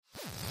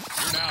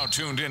You're now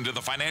tuned into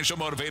the financial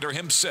motivator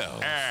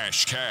himself,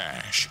 Ash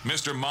Cash,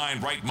 Mr.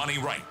 Mind Right, Money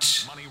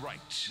Right.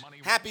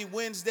 Happy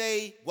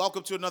Wednesday.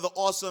 Welcome to another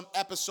awesome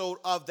episode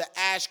of the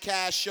Ash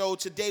Cash Show.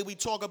 Today we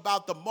talk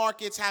about the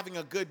markets having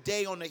a good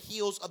day on the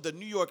heels of the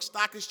New York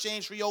Stock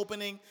Exchange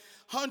reopening.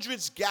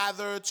 Hundreds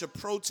gather to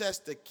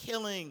protest the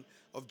killing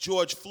of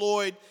George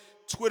Floyd.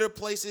 Twitter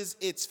places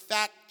its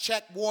fact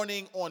check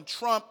warning on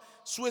Trump.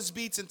 Swiss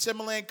Beats and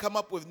Timberland come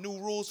up with new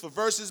rules for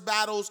versus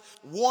battles.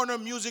 Warner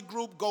Music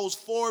Group goes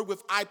forward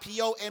with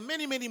IPO, and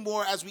many, many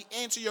more as we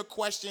answer your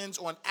questions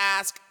on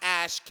Ask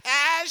Ash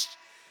Cash.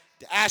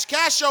 The Ash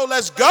Cash Show,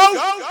 let's go.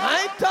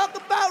 I ain't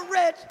talking about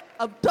rich,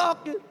 I'm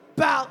talking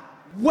about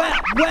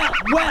wealth.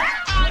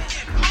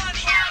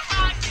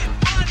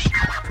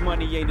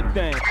 Money ain't a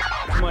thing.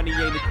 Money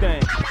ain't a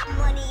thing.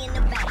 Money in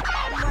the bank.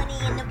 Money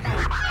in the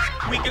bank.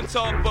 We can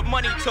talk, but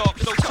money talk,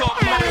 so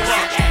talk more.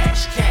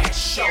 Ash Cash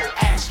Show,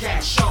 Ash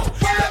Cash Show.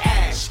 The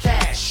Ash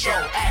Cash Show,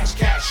 Ash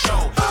Cash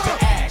Show. The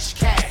Ash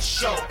Cash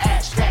Show,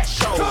 Ash Cash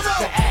Show.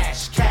 The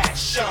Ash Cash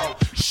Show,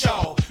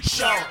 show.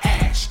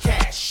 Ash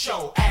Cash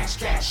Show, Ash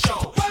Cash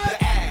Show.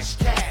 The Ash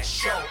Cash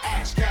Show,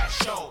 Ash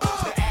Cash Show.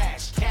 The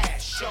Ash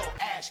Cash Show,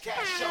 Ash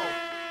Cash Show.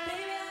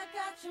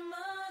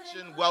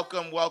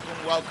 Welcome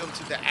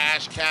to the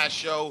Ash Cash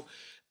Show.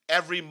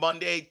 Every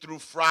Monday through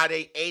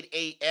Friday, 8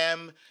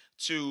 a.m.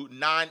 to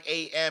 9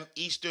 a.m.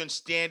 Eastern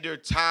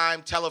Standard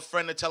Time. Tell a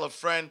friend to tell a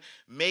friend.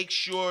 Make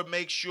sure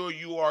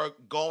you are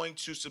going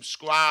to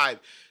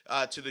subscribe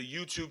to the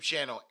YouTube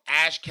channel,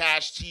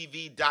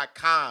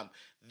 ashcashtv.com.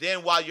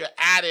 Then while you're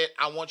at it,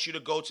 I want you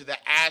to go to the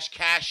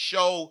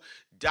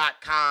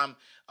ashcashshow.com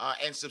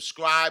and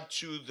subscribe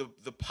to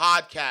the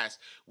podcast.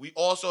 We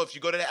also, if you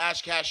go to the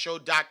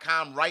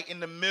ashcashshow.com, right in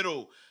the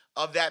middle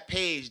of that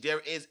page,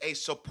 there is a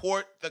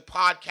support the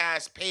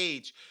podcast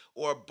page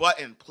or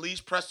button.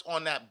 Please press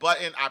on that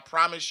button. I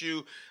promise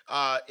you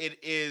it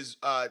is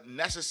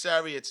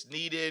necessary. It's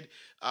needed.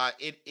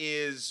 It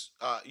is,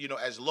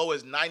 as low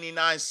as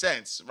 99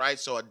 cents, right?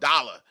 So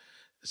 $1.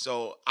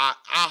 So I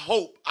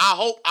hope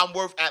I'm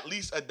worth at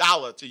least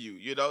 $1 to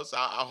you, So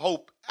I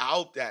hope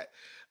that.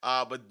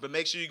 But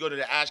make sure you go to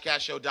the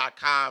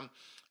ashcashshow.com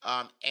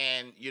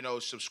and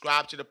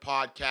subscribe to the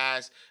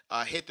podcast.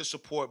 Hit the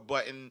support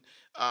button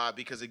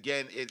because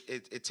again,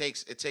 it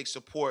takes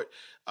support.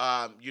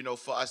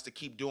 For us to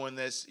keep doing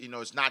this.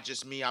 It's not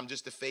just me. I'm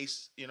just the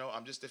face.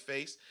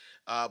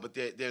 But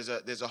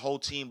there's a whole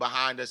team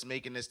behind us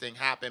making this thing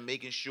happen,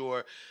 making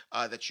sure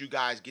that you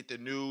guys get the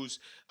news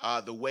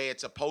the way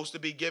it's supposed to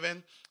be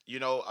given.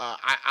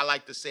 I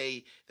like to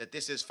say that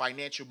this is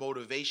financial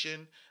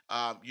motivation.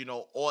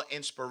 All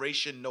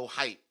inspiration, no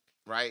hype,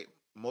 right?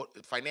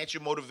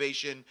 Financial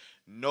motivation,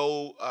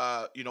 no,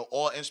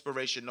 all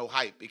inspiration, no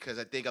hype, because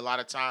I think a lot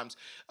of times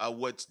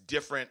what's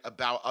different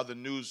about other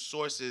news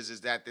sources is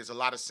that there's a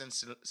lot of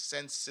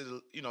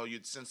you're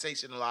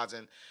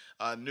sensationalizing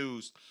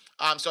news.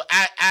 So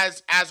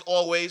as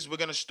always, we're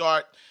going to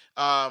start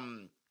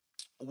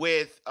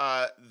with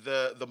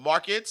the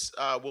markets.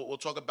 We'll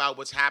talk about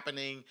what's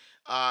happening,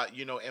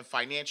 in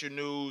financial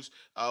news.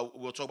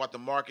 We'll talk about the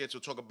markets.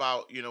 We'll talk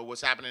about,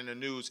 what's happening in the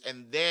news.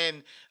 And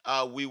then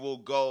we will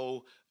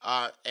go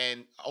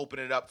and open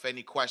it up for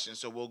any questions.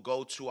 So we'll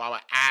go to our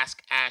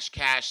Ask Ash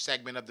Cash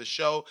segment of the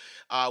show.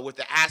 With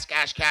the Ask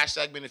Ash Cash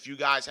segment, if you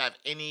guys have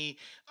any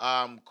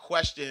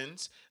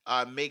questions,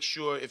 make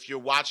sure if you're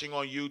watching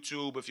on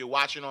YouTube, if you're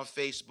watching on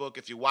Facebook,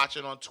 if you're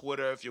watching on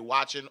Twitter, if you're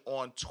watching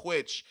on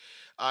Twitch,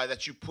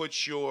 that you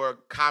put your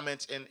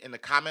comments in the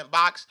comment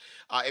box.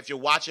 If you're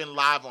watching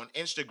live on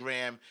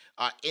Instagram,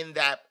 in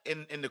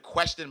the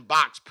question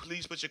box,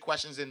 please put your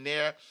questions in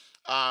there.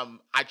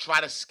 I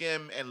try to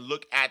skim and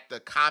look at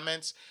the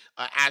comments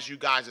as you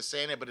guys are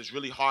saying it, but it's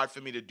really hard for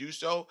me to do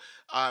so.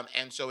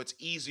 And so it's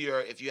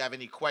easier if you have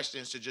any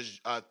questions to just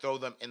throw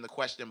them in the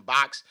question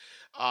box,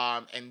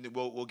 and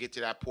we'll get to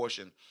that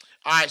portion.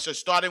 All right, so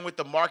starting with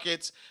the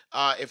markets,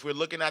 if we're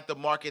looking at the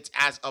markets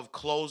as of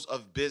close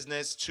of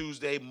business,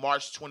 Tuesday,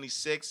 March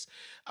 26th,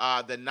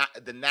 the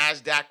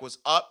NASDAQ was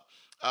up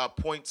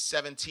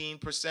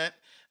 0.17%.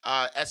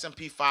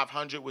 S&P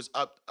 500 was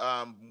up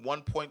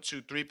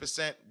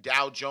 1.23%.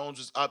 Dow Jones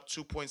was up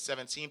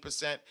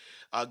 2.17%.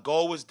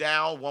 Gold was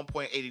down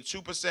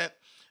 1.82%.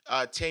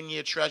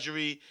 10-year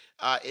Treasury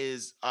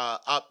is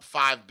up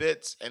 5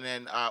 bits, and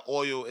then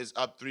oil is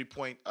up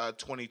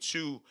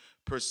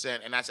 3.22%,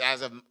 and that's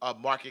as of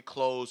market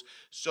close.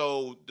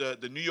 So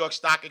the New York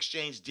Stock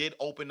Exchange did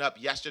open up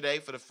yesterday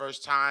for the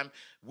first time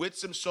with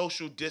some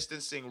social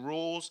distancing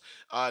rules.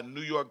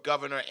 New York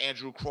Governor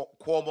Andrew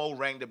Cuomo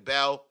rang the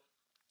bell,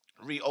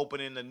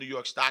 reopening the New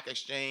York Stock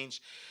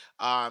Exchange,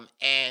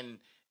 and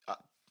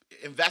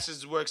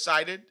investors were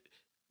excited.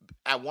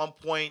 At one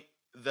point,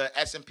 the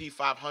S&P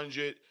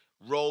 500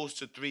 rose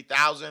to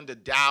 3,000. The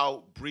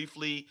Dow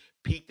briefly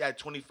peaked at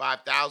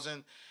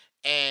 25,000,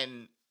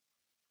 and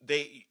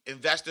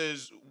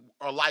investors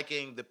are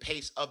liking the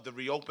pace of the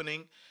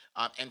reopening,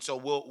 and so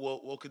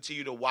we'll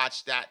continue to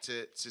watch that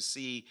to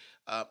see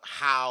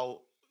how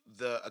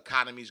the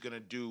economy is going to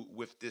do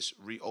with this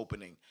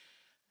reopening.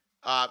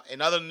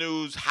 In other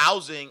news,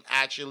 housing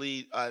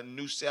actually,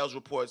 new sales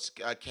reports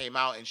came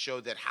out and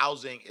showed that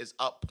housing is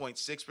up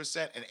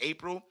 0.6% in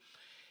April.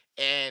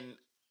 And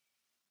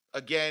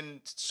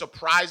again,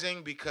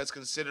 surprising because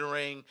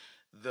considering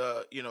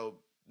the,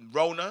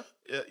 Rona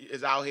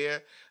is out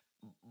here.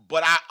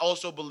 But I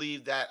also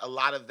believe that a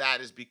lot of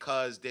that is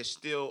because there's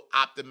still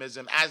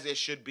optimism, as there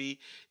should be.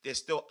 There's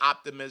still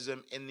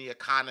optimism in the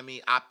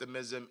economy,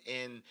 optimism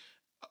in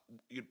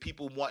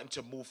people wanting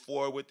to move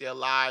forward with their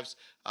lives,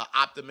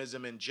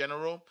 optimism in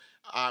general,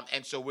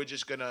 and so we're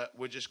just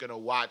gonna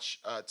watch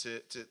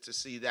to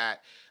see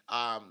that.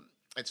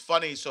 It's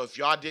funny. So if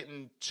y'all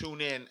didn't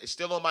tune in, it's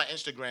still on my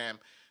Instagram.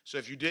 So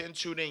if you didn't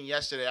tune in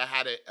yesterday, I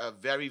had a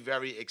very,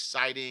 very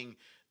exciting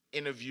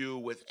interview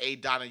with A.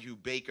 Donahue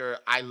Baker.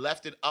 I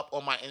left it up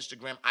on my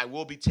Instagram. I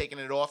will be taking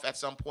it off at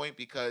some point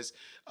because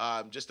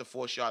just to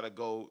force y'all to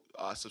go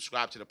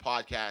subscribe to the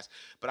podcast.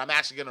 But I'm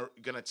actually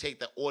gonna take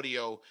the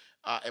audio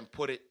and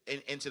put it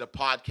into the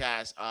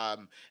podcast.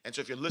 And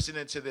so if you're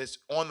listening to this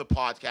on the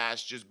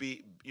podcast, just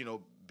be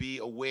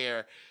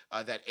aware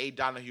that A.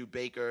 Donahue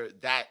Baker,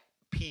 that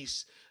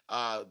piece,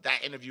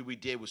 that interview we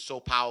did was so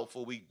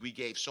powerful. We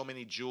gave so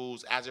many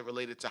jewels as it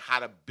related to how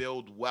to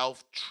build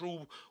wealth,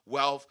 true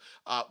wealth,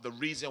 the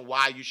reason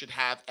why you should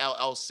have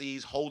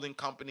LLCs, holding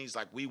companies.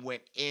 Like we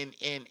went in,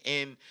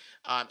 and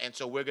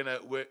so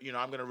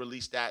I'm gonna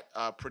release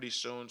that pretty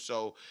soon.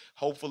 So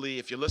hopefully,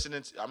 if you're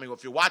listening,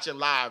 if you're watching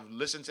live,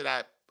 listen to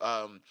that.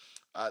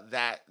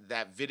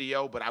 That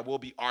video, but I will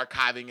be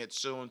archiving it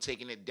soon,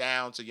 taking it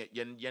down, so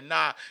you're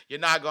not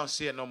gonna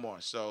see it no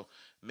more. So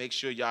make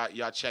sure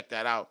y'all check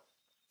that out.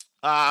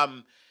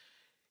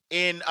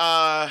 In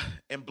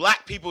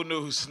black people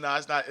news, no,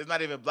 it's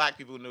not even black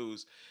people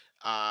news.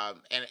 I'm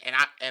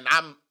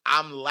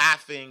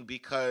laughing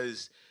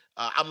because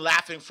I'm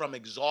laughing from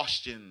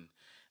exhaustion,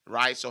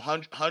 right? So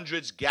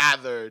hundreds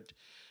gathered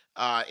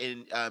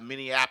in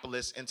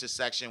Minneapolis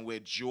intersection where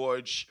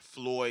George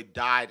Floyd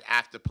died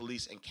after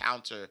police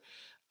encounter.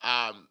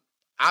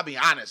 I'll be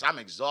honest, I'm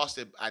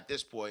exhausted at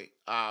this point.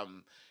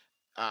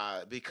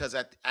 Because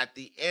at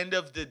the end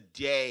of the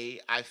day,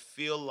 I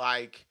feel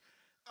like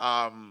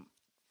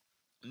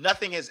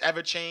nothing has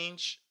ever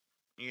changed.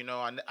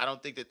 I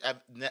don't think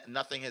that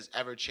nothing has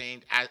ever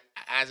changed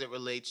as it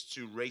relates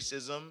to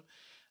racism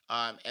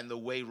and the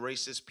way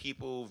racist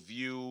people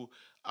view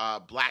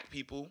black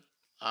people.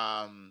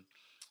 And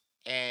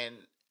I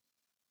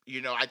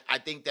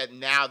think that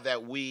now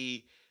that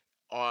we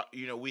are,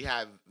 we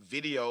have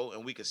video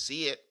and we can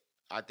see it.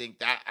 I think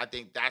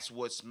that's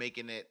what's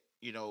making it,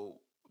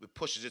 it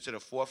pushes it to the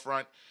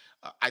forefront.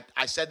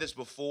 I said this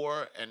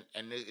before, and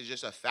it's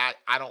just a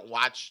fact. I don't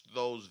watch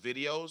those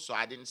videos, so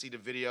I didn't see the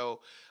video.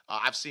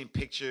 I've seen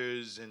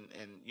pictures and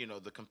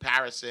the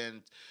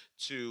comparison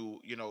to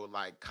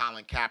like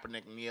Colin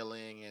Kaepernick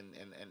kneeling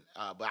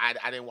but I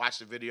didn't watch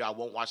the video. I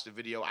won't watch the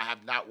video. I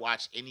have not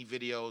watched any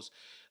videos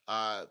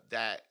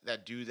that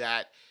do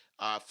that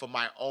for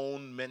my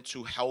own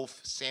mental health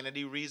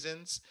sanity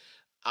reasons,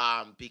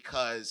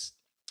 because.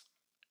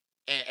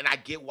 And I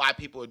get why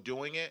people are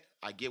doing it.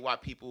 I get why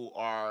people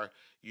are,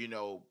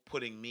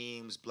 putting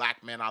memes,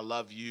 "Black men, I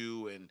love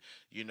you," and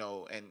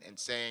and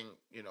saying,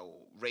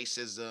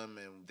 racism,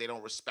 and they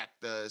don't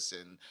respect us,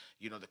 and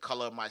the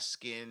color of my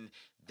skin.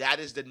 I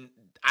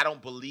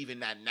don't believe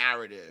in that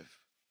narrative.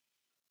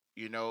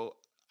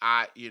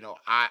 I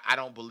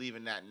don't believe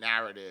in that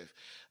narrative.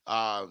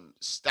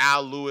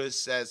 Style Lewis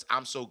says,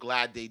 "I'm so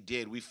glad they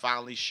did. We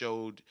finally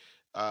show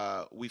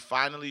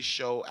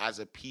as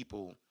a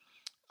people."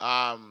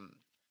 I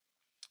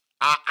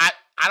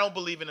don't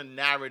believe in a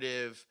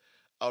narrative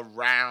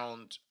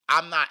around.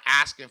 I'm not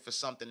asking for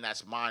something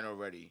that's mine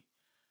already.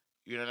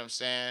 You know what I'm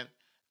saying?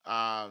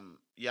 I'm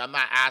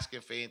not asking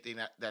for anything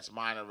that's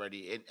mine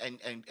already. And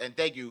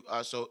thank you.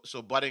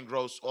 So Budding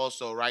Gross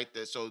also right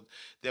there. So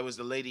there was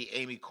the lady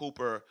Amy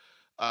Cooper,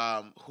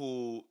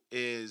 who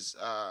is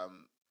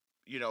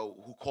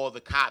who called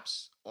the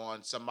cops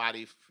on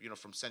somebody,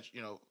 from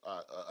Central,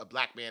 a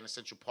black man in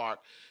Central Park,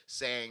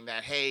 saying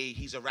that, hey,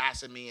 he's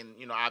harassing me,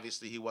 and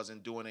obviously he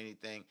wasn't doing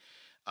anything,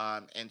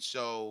 and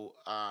so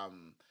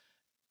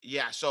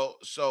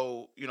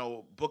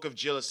Book of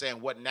Jill is saying,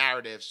 what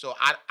narrative? So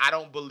I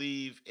don't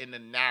believe in the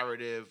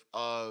narrative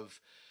of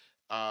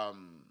I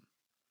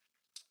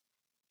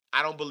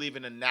don't believe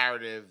in the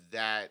narrative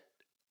that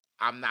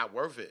I'm not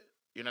worth it.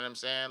 You know what I'm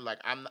saying? Like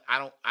I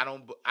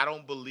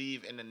don't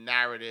believe in the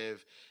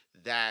narrative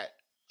that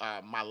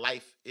my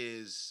life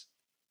is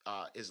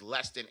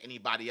less than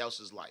anybody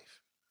else's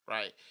life,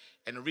 right?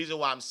 And the reason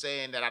why I'm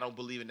saying that I don't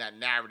believe in that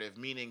narrative,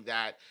 meaning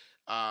that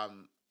I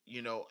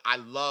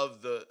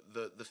love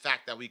the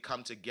fact that we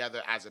come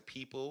together as a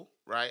people,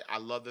 right? I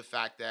love the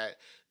fact that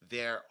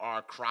there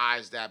are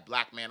cries that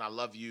 "Black man, I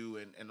love you,"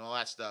 and all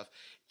that stuff.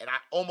 And I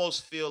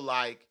almost feel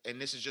like,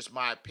 and this is just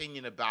my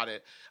opinion about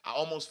it, I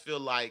almost feel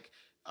like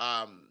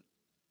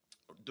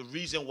the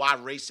reason why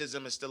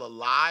racism is still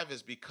alive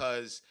is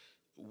because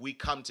we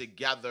come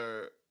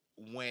together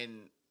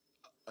in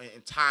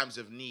times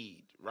of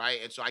need, right?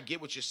 And so I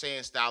get what you're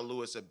saying, Style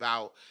Lewis,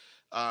 about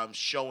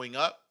showing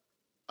up,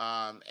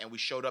 and we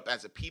showed up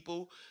as a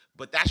people.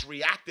 But that's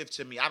reactive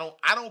to me. I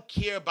don't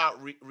care about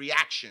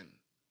reaction,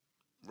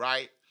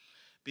 right?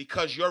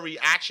 Because your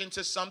reaction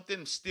to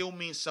something still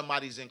means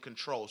somebody's in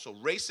control. So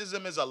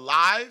racism is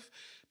alive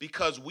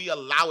because we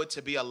allow it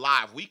to be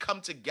alive. We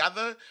come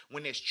together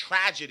when there's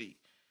tragedy,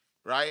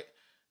 right?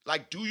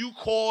 Like, do you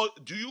call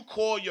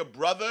your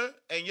brother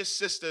and your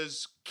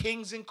sisters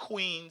kings and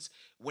queens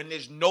when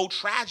there's no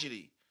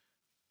tragedy,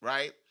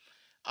 right?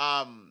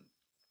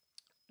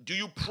 Do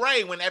you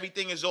pray when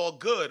everything is all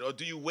good, or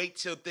do you wait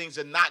till things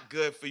are not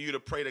good for you to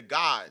pray to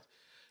God?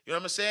 You know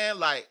what I'm saying?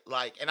 Like,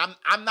 and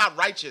I'm not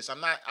righteous.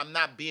 I'm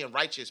not being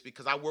righteous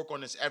because I work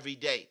on this every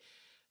day.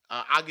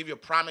 I'll give you a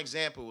prime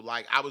example.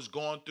 Like, I was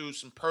going through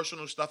some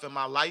personal stuff in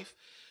my life,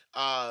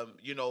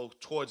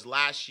 towards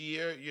last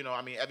year.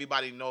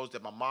 Everybody knows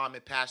that my mom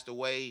had passed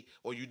away,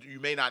 or you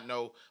may not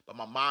know, but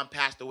my mom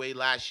passed away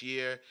last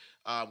year.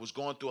 Was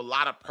going through a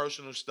lot of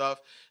personal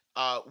stuff,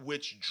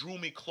 which drew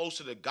me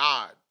closer to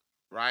God,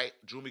 right?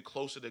 Drew me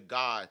closer to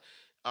God.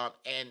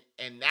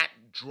 And that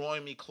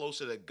drawing me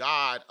closer to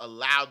God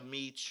allowed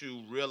me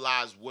to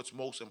realize what's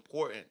most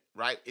important,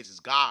 right? It's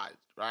God,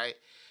 right?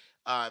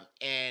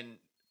 And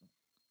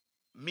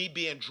me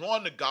being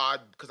drawn to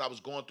God because I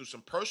was going through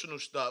some personal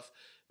stuff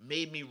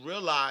made me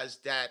realize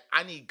that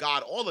I need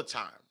God all the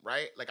time,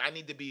 right? Like, I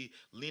need to be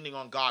leaning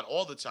on God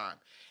all the time.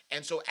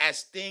 And so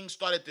as things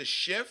started to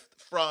shift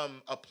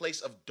from a place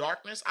of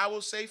darkness, I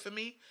will say, for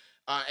me,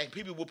 and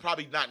people will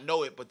probably not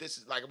know it, but this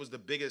is like, it was the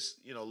biggest,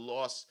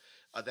 loss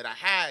that I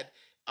had.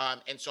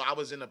 And so I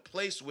was in a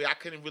place where I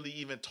couldn't really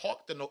even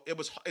talk to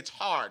it's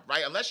hard,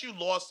 right? Unless you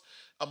lost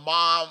a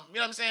mom, you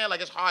know what I'm saying?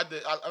 Like, it's hard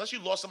to, unless you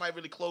lost somebody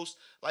really close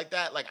like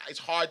that, like, it's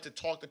hard to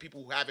talk to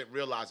people who haven't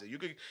realized it. You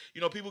could,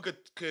 people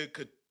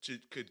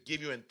could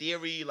give you in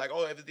theory, like,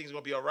 oh, everything's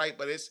gonna be all right,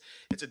 but it's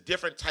a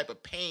different type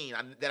of pain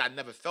that I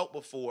never felt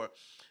before.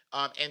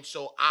 And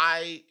so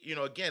I,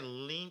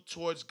 again, leaned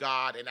towards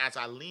God. And as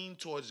I leaned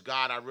towards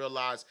God, I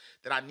realized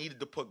that I needed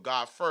to put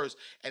God first.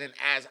 And then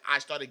as I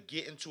started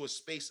getting to a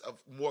space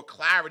of more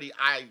clarity,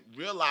 I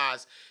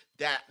realized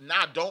that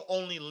don't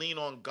only lean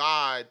on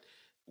God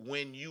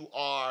when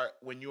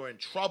you're in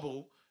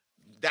trouble.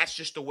 That's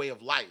just a way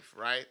of life,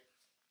 right?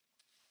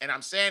 And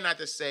I'm saying that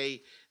to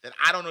say that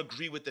I don't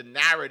agree with the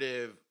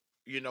narrative,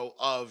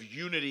 of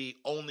unity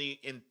only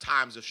in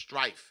times of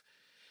strife,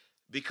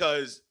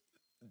 because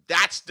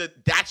that's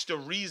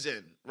the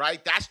reason,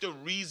 right? That's the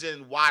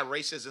reason why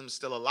racism is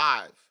still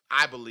alive,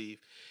 I believe,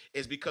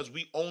 is because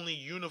we only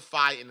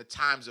unify in the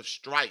times of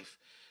strife.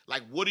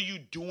 Like, what are you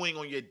doing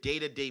on your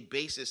day-to-day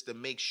basis to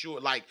make sure,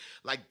 like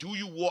do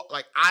you walk,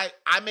 like, I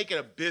make it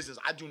a business.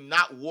 I do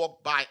not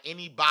walk by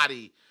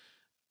anybody,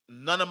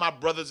 none of my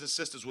brothers and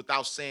sisters,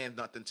 without saying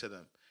nothing to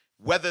them.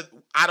 Whether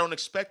I don't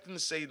expect them to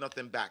say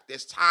nothing back.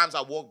 There's times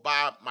I walk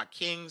by my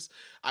kings,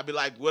 I be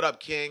like, what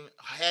up, king?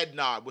 Head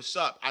nod, what's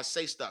up? I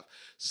say stuff.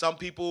 Some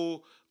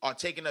people are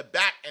taken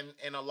aback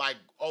and are like,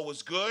 oh,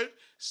 it's good.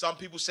 Some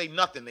people say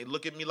nothing. They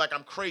look at me like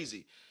I'm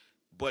crazy.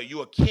 But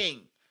you're a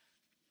king,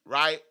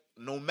 right?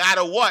 No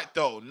matter what,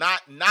 though.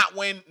 Not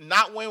when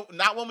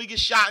we get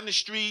shot in the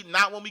street,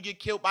 not when we get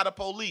killed by the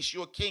police.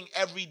 You're a king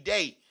every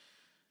day.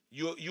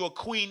 You're a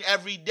queen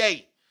every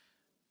day.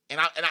 And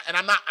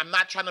I'm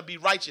not trying to be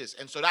righteous.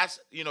 And so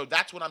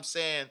that's what I'm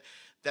saying,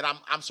 that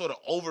I'm sort of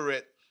over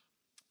it,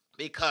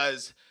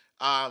 because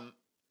I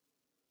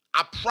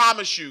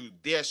promise you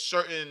there's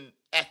certain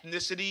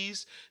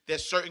ethnicities,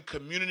 there's certain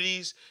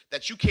communities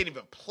that you can't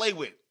even play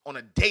with on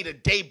a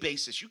day-to-day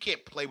basis. You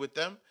can't play with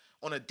them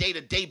on a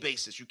day-to-day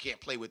basis. You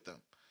can't play with them.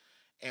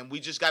 And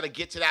we just got to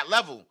get to that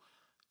level.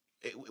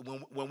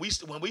 When we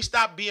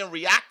stop being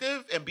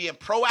reactive and being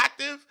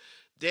proactive,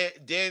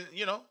 then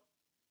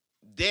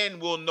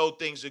we'll know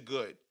things are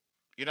good.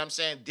 You know what I'm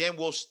saying? Then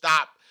we'll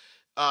stop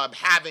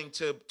having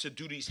to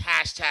do these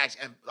hashtags.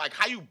 And like,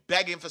 how you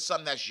begging for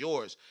something that's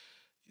yours?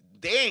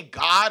 They ain't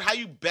God. How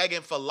you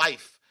begging for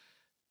life?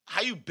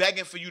 How you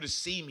begging for you to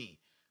see me?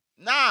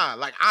 Nah,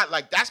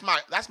 that's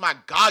my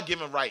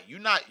God-given right. You're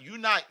not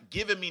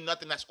giving me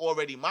nothing that's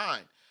already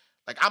mine.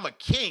 Like, I'm a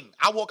king.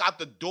 I walk out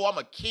the door, I'm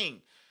a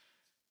king.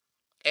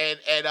 And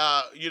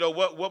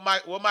what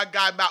my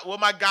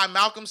guy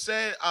Malcolm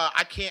said,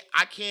 I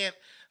can't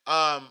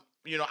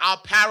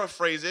I'll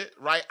paraphrase it,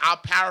 right? I'll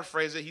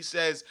paraphrase it. He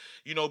says,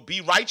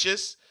 be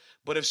righteous,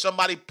 but if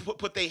somebody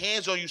put their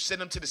hands on you,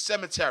 send them to the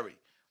cemetery.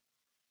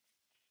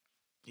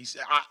 He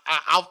said,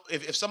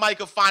 if somebody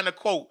could find a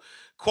quote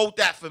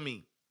that for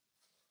me.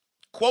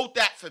 Quote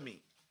that for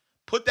me.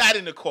 Put that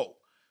in the quote,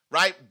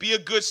 right? Be a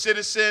good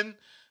citizen,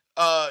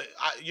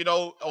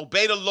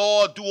 obey the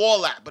law, do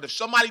all that. But if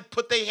somebody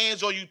put their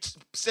hands on you,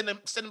 send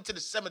them to the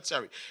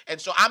cemetery. And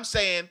so I'm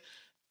saying,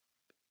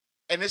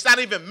 and it's not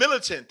even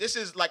militant. This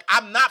is like,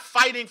 I'm not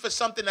fighting for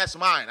something that's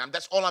mine.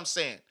 That's all I'm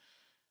saying.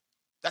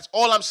 That's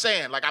all I'm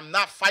saying. Like, I'm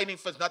not fighting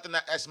for nothing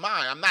that's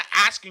mine. I'm not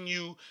asking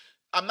you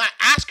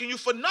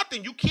for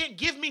nothing. You can't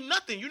give me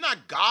nothing. You're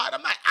not God.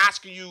 I'm not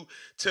asking you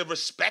to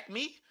respect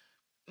me.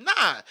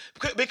 Nah,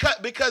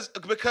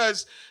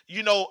 because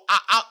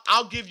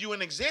I'll give you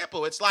an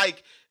example. It's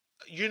like,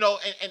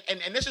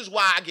 and this is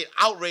why I get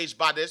outraged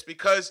by this,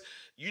 because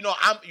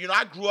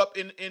I grew up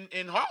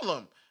in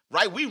Harlem,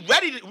 right? We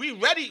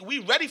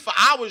ready for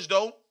hours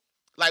though.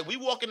 Like, we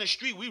walk in the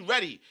street, we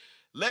ready.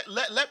 Let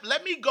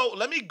me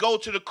go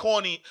to the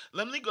corner.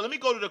 Let me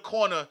go to the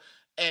corner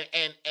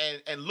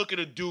and look at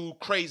a dude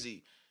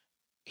crazy.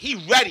 He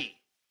ready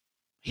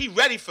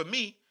for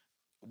me.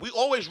 We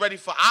always ready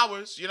for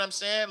ours. You know what I'm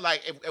saying?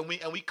 Like, and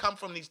we come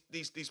from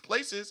these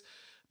places,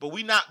 but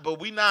you know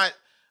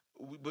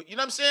what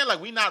I'm saying?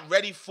 Like, we not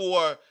ready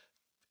for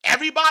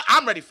everybody.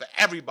 I'm ready for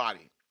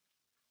everybody.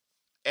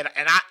 And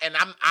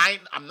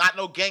I'm not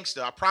no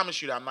gangster. I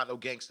promise you that I'm not no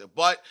gangster.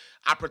 But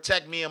I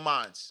protect me and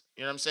mines.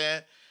 You know what I'm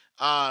saying?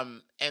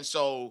 And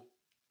so,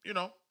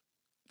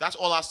 that's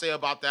all I'll say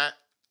about that.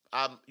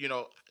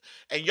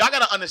 And y'all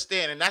gotta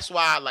understand, and that's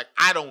why, like,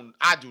 I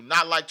do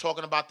not like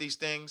talking about these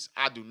things.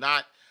 I do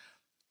not.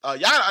 Y'all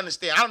gotta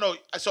understand. I don't know.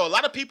 So a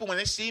lot of people, when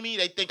they see me,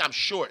 they think I'm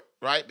short,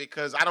 right?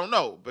 Because I don't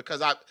know.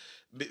 Because I'm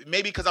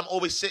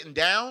always sitting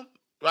down,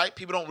 right?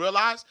 People don't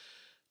realize,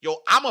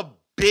 I'm a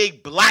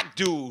big black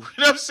dude. You know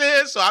what I'm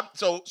saying?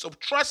 So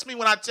trust me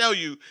when I tell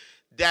you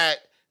that,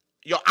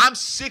 I'm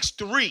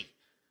 6'3",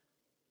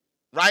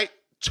 right?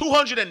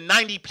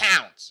 290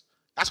 pounds.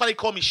 That's why they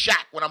call me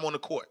Shaq when I'm on the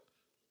court.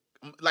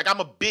 Like, I'm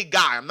a big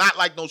guy. I'm not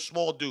like no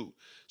small dude.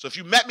 So if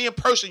you met me in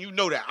person, you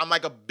know that. I'm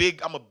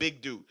a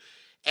big dude.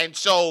 And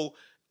so,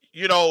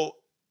 I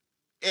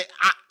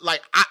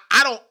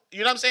don't, you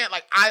know what I'm saying?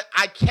 Like,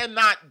 I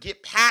cannot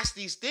get past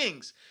these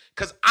things,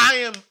 because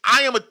I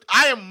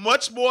am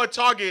much more a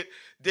target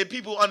than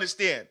people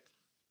understand.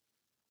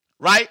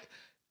 Right?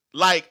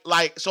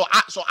 So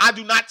I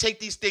do not take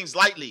these things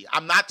lightly.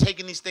 I'm not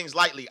taking these things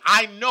lightly.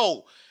 I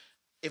know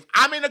if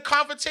I'm in a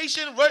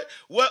confrontation, what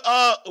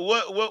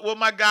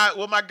my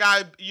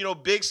guy,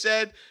 Big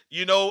said,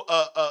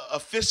 a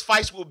fist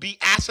fight will be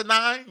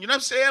asinine. You know what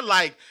I'm saying?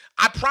 Like,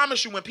 I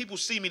promise you, when people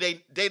see me,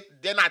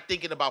 they're not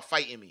thinking about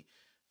fighting me.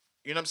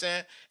 You know what I'm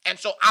saying? And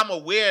so I'm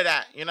aware of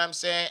that. You know what I'm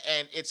saying?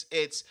 And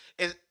it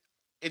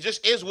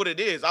just is what it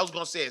is. I was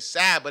gonna say it's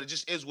sad, but it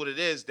just is what it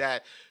is,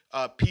 that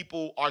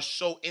people are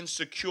so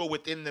insecure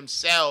within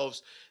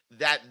themselves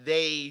that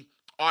they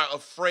are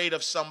afraid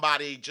of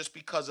somebody just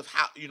because of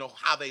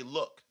how they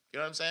look. You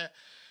know what I'm saying?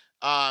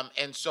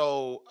 And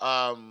so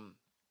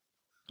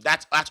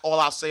that's all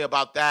I'll say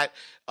about that.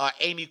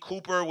 Amy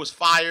Cooper was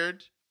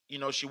fired.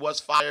 She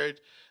was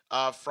fired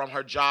from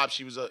her job.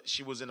 She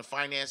was in the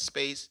finance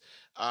space.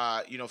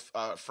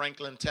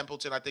 Franklin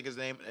Templeton, I think is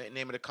the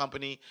name of the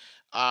company.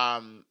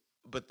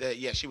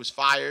 She was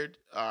fired.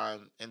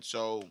 And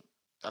so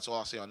that's all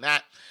I'll say on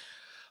that.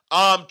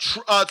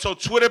 So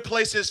Twitter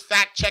places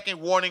fact-checking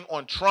warning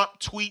on Trump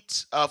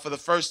tweets for the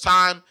first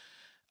time.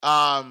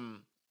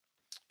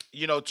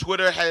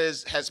 Twitter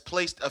has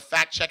placed a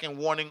fact-checking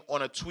warning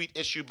on a tweet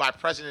issued by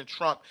President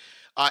Trump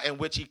in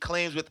which he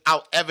claims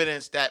without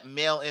evidence that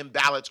mail-in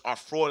ballots are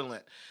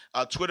fraudulent.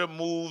 Twitter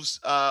moves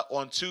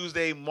on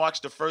Tuesday marks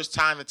the first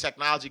time the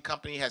technology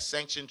company has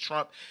sanctioned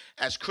Trump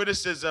as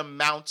criticism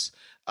mounts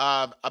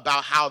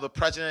about how the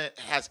president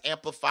has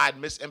amplified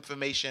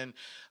misinformation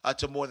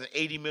to more than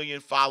 80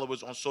 million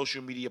followers on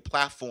social media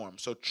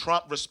platforms. So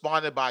Trump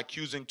responded by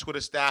accusing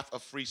Twitter staff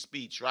of free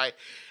speech, right?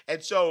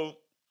 And so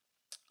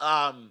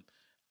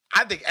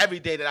I think every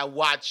day that I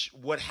watch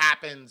what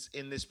happens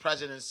in this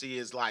presidency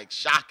is like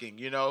shocking,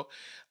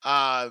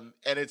 and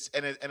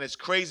it's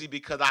crazy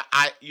because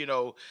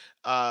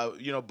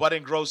Bud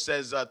and Gross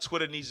says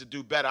Twitter needs to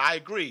do better. I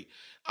agree.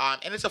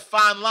 And it's a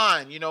fine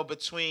line,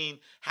 between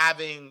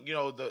having,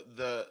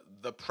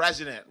 the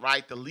president,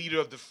 right, the leader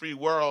of the free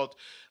world,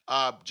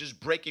 just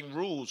breaking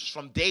rules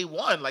from day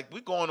one. Like,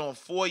 we're going on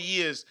 4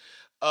 years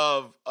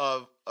of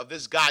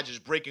this guy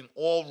just breaking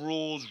all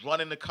rules,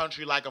 running the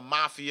country like a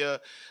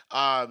mafia,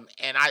 and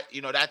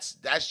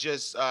that's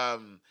just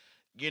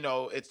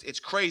it's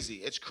crazy.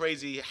 It's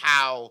crazy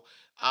how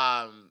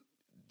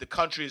the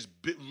country is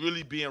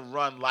really being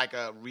run like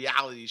a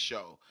reality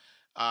show.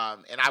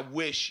 And I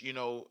wish,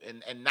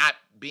 and not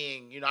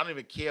being, I don't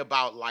even care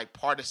about like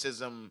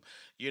partisanship,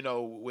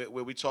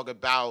 where we talk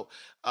about,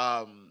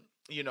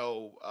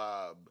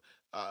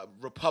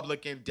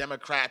 Republican,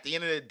 Democrat. At the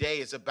end of the day,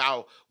 it's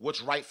about what's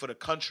right for the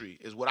country,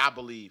 is what I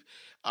believe.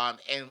 And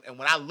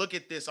when I look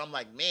at this, I'm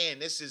like, man,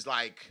 this is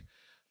like,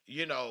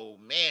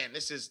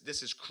 this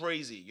is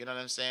crazy. You know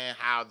what I'm saying?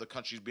 How the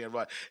country's being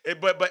run.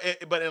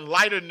 But in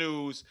lighter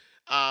news,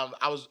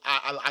 I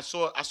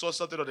saw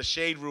something on the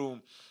Shade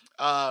Room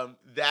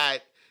that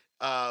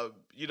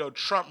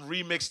Trump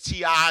remixed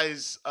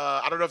T.I.'s.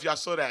 I don't know if y'all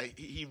saw that.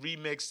 He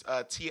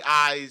remixed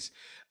T.I.'s.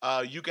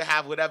 You can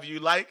have whatever you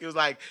like. It was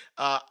like,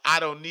 I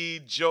don't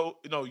need Joe.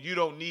 No, you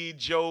don't need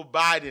Joe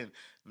Biden.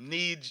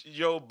 Need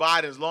Joe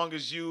Biden. As long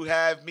as you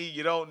have me,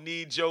 you don't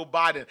need Joe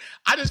Biden.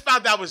 I just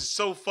found that was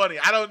so funny.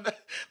 I don't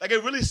like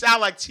it. Really sound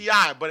like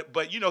T.I.,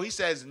 but he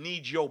says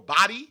need your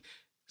body.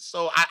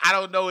 So I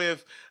don't know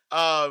if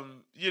I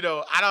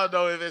don't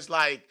know if it's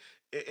like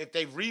if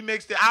they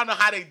remixed it, I don't know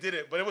how they did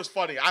it, but it was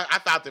funny. I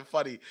found it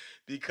funny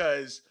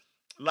because,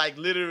 like,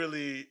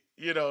 literally,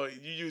 you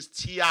use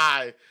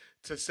T.I.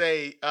 to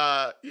say,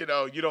 you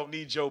don't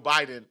need Joe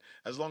Biden.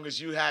 As long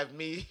as you have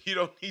me, you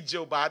don't need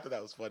Joe Biden. I thought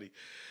that was funny.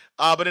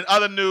 But in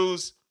other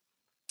news,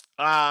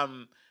 y'all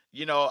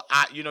know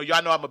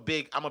I'm a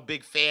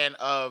big fan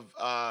of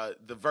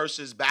the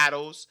versus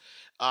battles.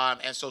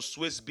 And so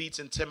Swiss Beats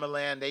and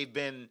Timberland, they've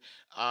been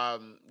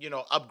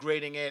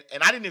upgrading it.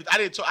 And I didn't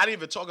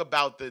even talk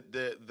about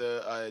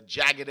the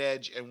Jagged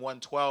Edge and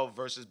 112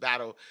 versus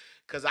battle,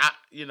 because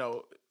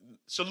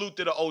salute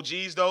to the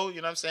OGs though, you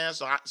know what I'm saying?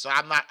 So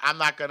I'm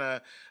not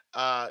gonna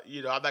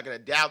I'm not gonna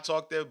down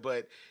talk them,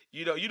 but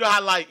you know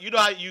how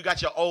you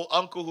got your old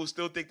uncle who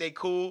still think they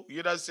cool, you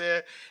know what I'm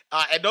saying?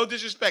 And no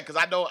disrespect,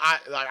 because I know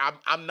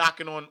I'm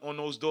knocking on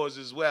those doors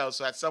as well.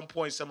 So at some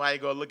point somebody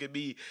gonna look at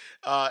me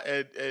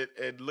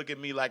and look at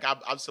me like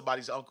I'm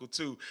somebody's uncle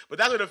too. But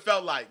that's what it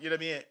felt like, you know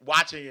what I mean?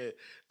 Watching it,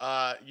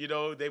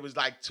 they was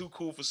like too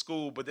cool for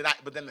school. But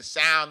then the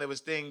sound, there was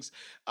things.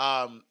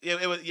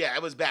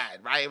 It was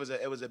bad, right?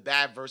 It was a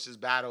bad versus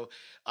battle,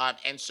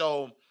 and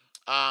so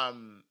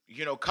come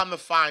to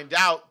find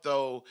out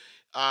though.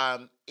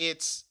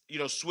 It's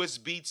Swiss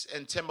Beats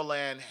and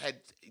Timberland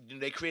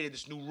they created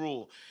this new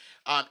rule,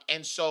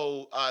 and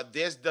so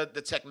there's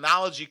the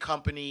technology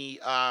company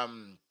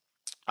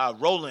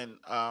Roland,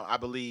 I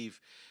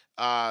believe.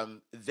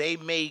 They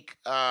make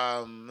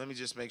let me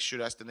just make sure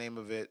that's the name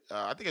of it.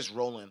 I think it's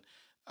Roland.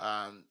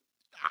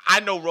 I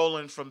know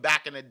Roland from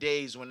back in the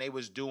days when they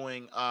was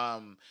doing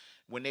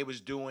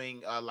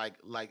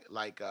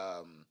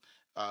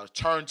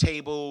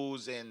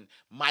turntables and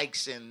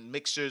mics and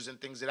mixers and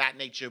things of that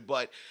nature.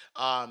 But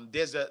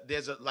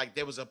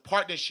there was a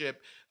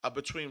partnership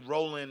between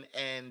Roland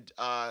and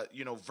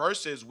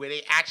Versus, where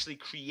they actually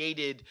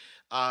created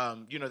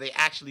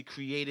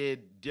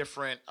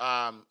different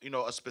a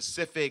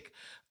specific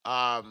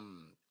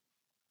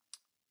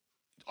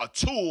a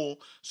tool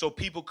so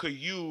people could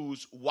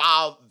use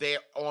while they're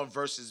on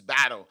versus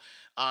battle.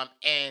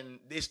 And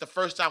it's the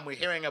first time we're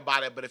hearing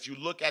about it, but if you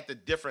look at the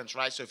difference,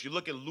 right? So if you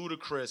look at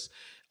Ludacris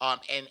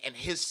and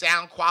his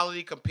sound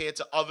quality compared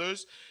to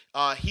others,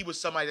 he was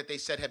somebody that they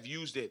said have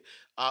used it.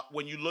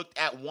 When you looked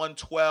at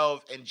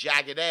 112 and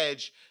Jagged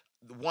Edge,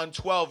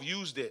 112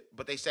 used it,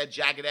 but they said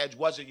Jagged Edge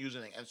wasn't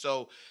using it. And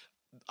so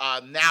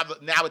now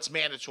it's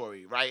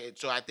mandatory, right?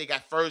 So I think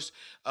at first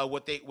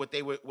what they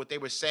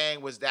were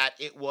saying was that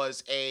it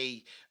was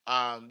a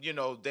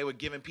they were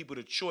giving people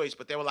the choice,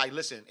 but they were like,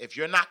 listen, if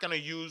you're not going to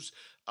use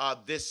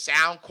this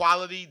sound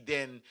quality,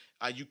 then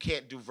you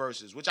can't do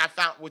verses, which I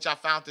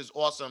found is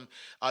awesome,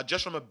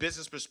 just from a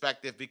business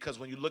perspective, because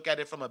when you look at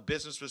it from a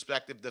business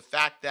perspective, the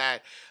fact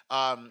that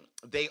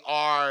they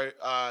are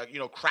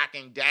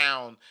cracking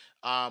down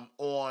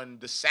on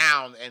the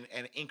sound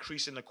and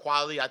increasing the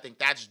quality, I think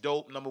that's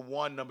dope. Number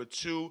one. Number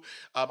two,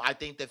 I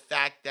think the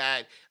fact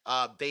that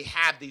they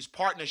have these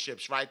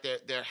partnerships, right?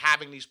 They're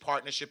having these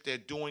partnerships. They're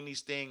doing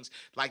these things.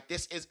 Like,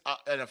 this is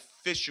an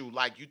official,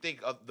 like, you think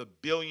of the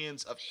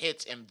billions of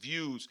hits and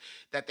views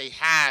that they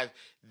have.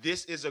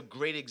 This is a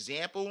great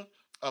example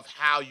of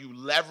how you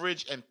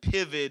leverage and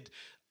pivot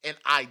an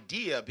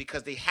idea,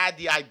 because they had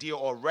the idea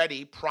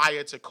already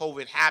prior to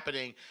COVID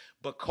happening,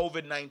 but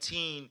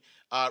COVID-19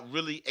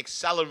 really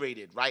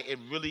accelerated, right? It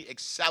really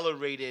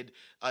accelerated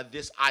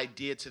this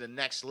idea to the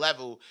next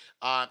level,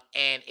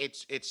 and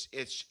it's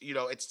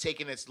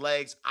taking its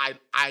legs.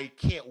 I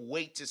can't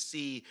wait to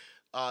see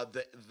how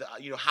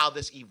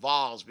this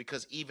evolves,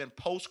 because even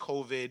post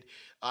COVID,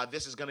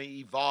 this is going to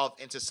evolve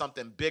into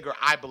something bigger,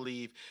 I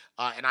believe,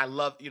 and I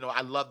love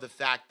the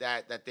fact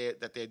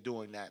that they're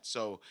doing that.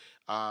 So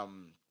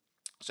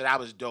that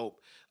was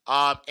dope.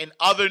 In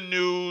other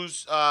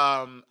news,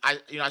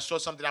 I saw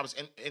something that was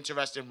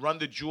interesting. Run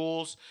the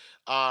Jewels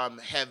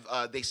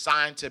they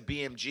signed to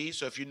BMG.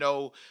 So if you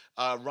know,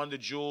 Run the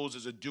Jewels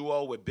is a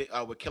duo with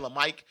Killer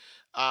Mike.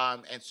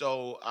 And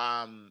so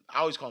I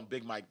always call him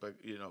Big Mike, but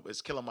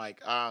it's Killer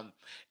Mike. And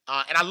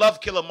I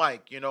love Killer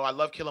Mike. I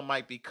love Killer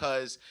Mike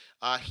because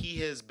he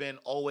has been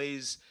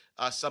always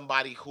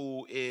somebody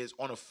who is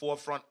on the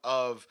forefront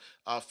of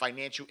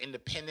financial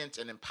independence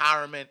and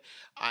empowerment.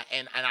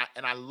 And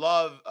I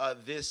love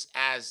this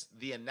as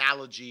the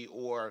analogy,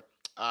 or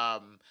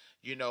the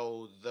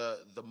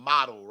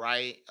model,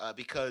 right?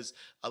 Because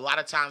a lot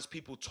of times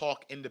people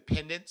talk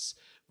independence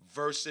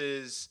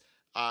versus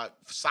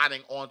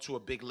signing on to a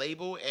big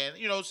label,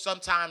 and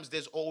sometimes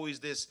there's always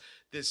this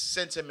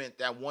sentiment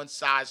that one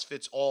size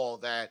fits all,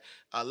 that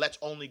let's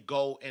only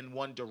go in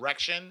one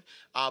direction,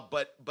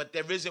 but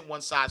there isn't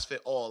one size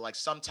fit all. Like,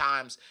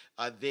 sometimes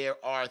there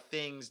are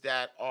things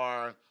that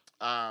are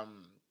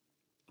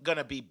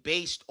gonna be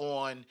based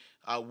on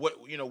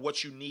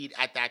what you need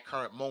at that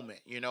current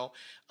moment,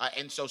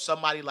 and so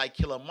somebody like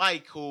Killer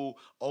Mike, who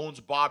owns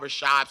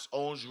barbershops,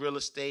 owns real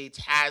estate,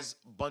 has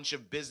a bunch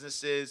of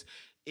businesses,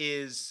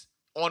 is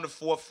on the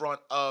forefront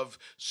of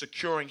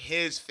securing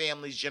his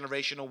family's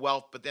generational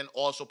wealth, but then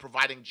also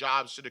providing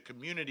jobs to the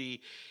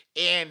community,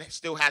 and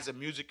still has a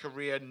music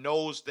career,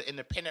 knows the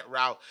independent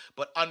route,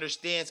 but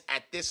understands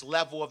at this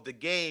level of the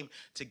game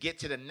to get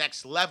to the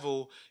next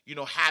level,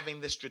 having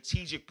this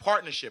strategic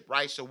partnership,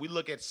 right? So we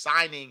look at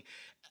signing,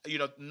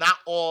 not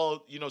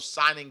all,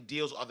 signing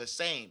deals are the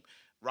same,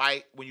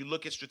 right? When you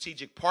look at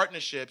strategic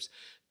partnerships,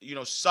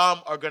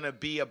 some are going to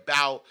be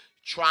about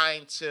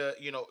trying to,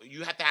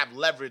 you have to have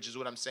leverage is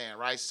what I'm saying,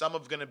 right? Some are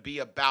going to be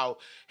about,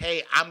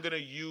 hey, I'm going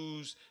to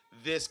use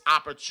this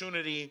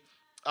opportunity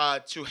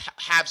to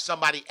have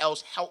somebody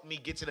else help me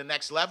get to the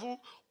next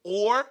level.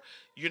 Or,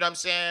 you know what I'm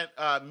saying?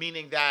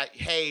 Meaning that,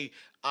 hey,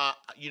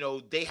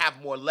 they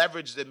have more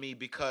leverage than me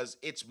because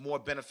it's more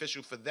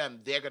beneficial for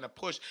them. They're going to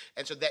push.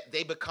 And so that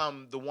they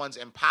become the ones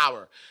in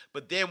power.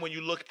 But then when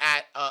you look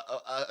at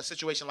a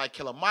situation like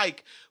Killer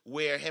Mike,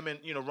 where him and,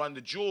 Run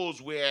the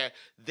Jewels, where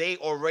they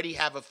already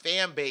have a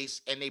fan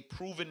base and they've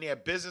proven their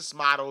business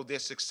model, they're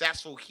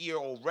successful here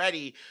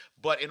already.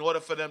 But in order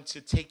for them to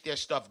take their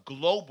stuff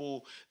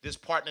global, this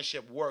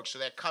partnership works. So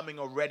they're coming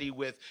already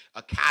with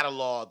a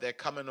catalog. They're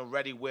coming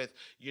already with,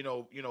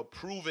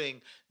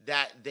 proving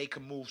that they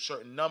can move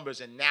certain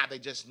numbers. And now they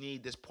just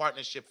need this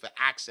partnership for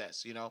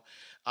access,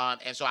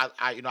 And so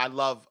I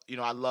love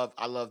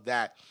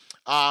that.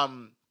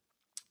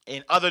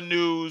 In other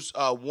news,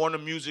 Warner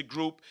Music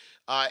Group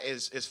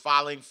is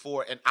filing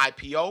for an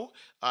IPO,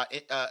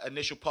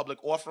 initial public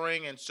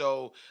offering. And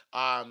so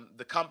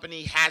the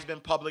company has been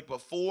public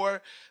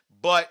before,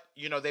 but,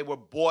 they were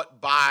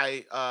bought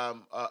by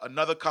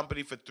another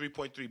company for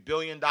 $3.3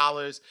 billion.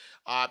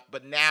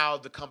 But now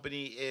the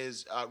company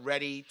is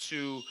ready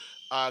to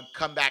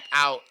come back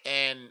out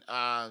and,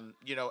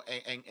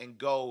 and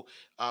go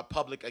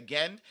public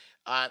again.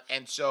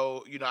 And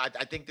so,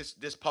 I think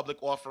this public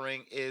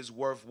offering is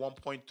worth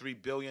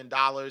 $1.3 billion.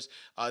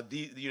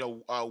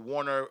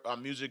 Warner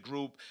Music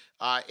Group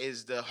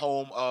is the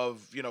home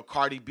of,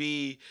 Cardi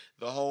B,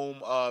 the home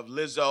of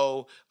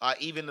Lizzo,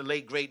 even the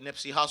late, great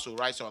Nipsey Hussle,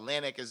 right? So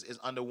Atlantic is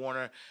under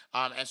Warner.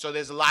 And so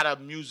there's a lot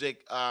of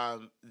music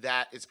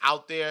that is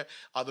out there.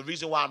 The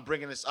reason why I'm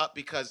bringing this up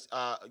because,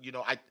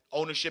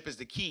 ownership is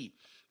the key.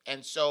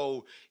 And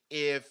so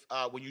if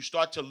when you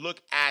start to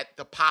look at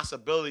the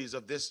possibilities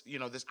of this,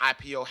 this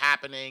IPO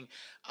happening,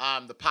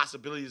 the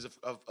possibilities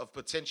of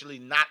potentially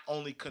not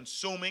only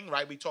consuming,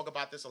 right? We talk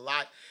about this a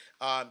lot.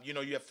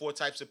 You have four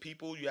types of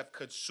people. You have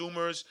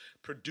consumers,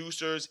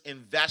 producers,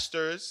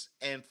 investors,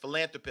 and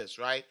philanthropists,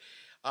 right?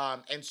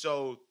 And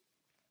so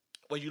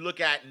when you look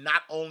at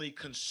not only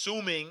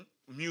consuming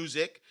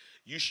music,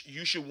 you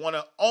should want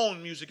to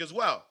own music as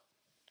well.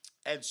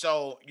 And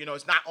so,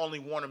 it's not only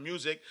Warner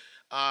Music,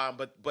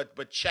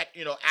 but check,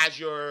 as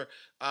you're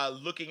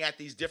looking at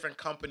these different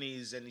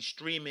companies and these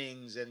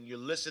streamings and you're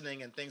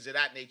listening and things of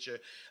that nature,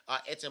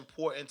 it's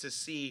important to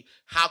see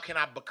how can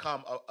I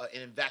become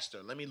an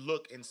investor. Let me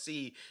look and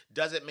see,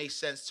 does it make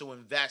sense to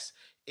invest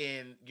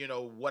in,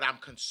 what I'm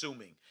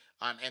consuming?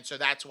 And so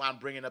that's why I'm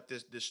bringing up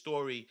this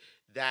story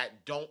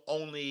that don't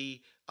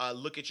only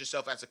look at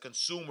yourself as a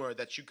consumer,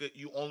 that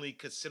you only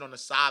could sit on the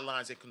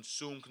sidelines and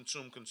consume.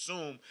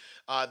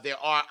 There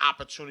are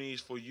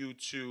opportunities for you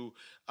to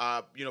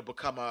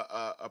become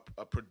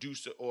a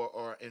producer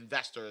or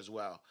investor as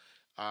well.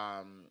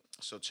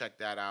 So check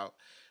that out.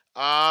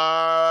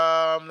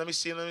 Let me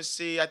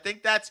see. I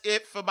think that's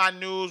it for my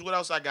news. What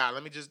else I got?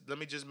 Let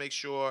me just make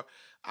sure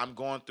I'm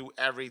going through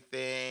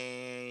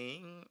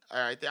everything. All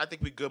right, I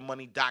think we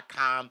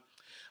goodmoney.com.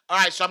 All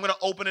right, so I'm going to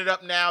open it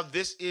up now.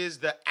 This is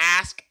the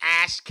Ask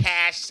Ash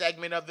Cash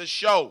segment of the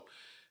show.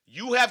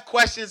 You have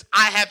questions,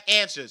 I have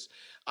answers.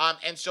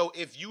 And so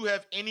if you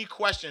have any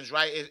questions,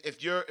 right,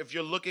 if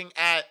you're looking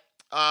at,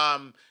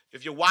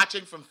 if you're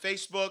watching from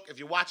Facebook, if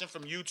you're watching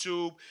from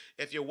YouTube,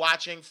 if you're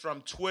watching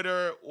from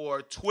Twitter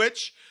or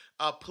Twitch,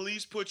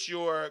 please put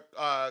your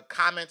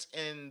comments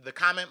in the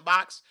comment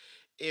box.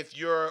 If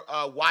you're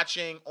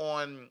watching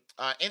on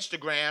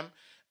Instagram,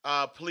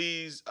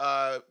 please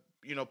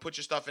put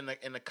your stuff in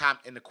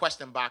the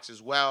question box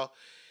as well.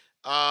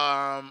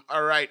 All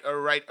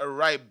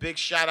right. Big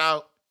shout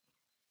out,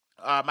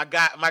 my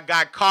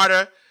guy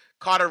Carter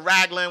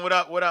Ragland. What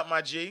up,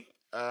 my G?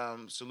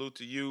 Salute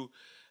to you.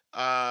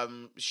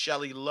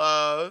 Shelly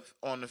Love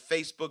on the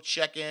Facebook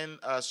check-in.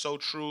 So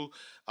true.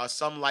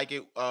 Some like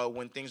it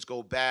when things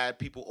go bad.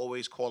 People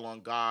always call on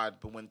God,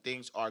 but when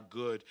things are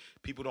good,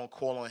 people don't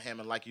call on Him.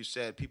 And like you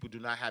said, people do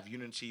not have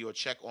unity or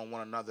check on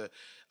one another.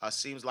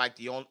 Seems like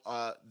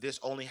this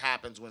only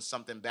happens when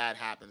something bad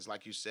happens.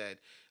 Like you said,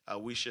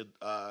 we should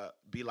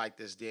be like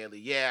this daily.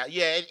 Yeah.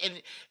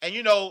 And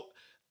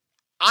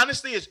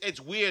honestly, it's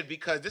weird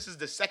because this is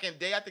the second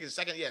day. I think it's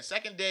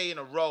second day in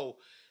a row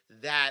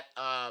that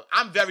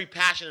I'm very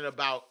passionate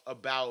about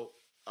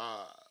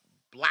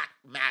Black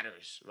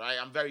Matters, right?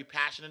 I'm very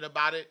passionate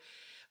about it.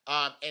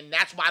 And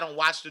that's why I don't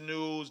watch the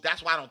news.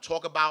 That's why I don't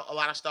talk about a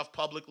lot of stuff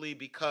publicly,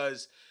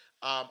 because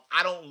I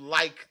don't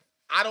like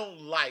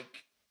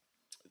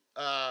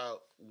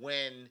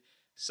when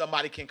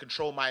somebody can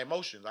control my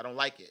emotions. I don't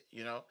like it,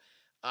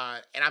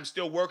 And I'm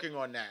still working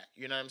on that.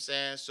 You know what I'm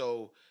saying?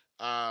 So,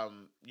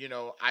 you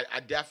know, I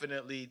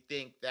definitely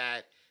think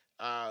that,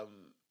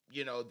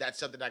 you know, that's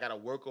something I got to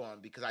work on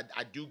because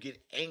I do get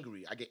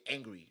angry. I get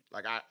angry.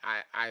 Like I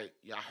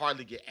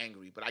hardly get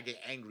angry, but I get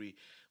angry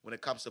when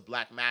it comes to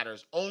Black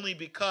Matters only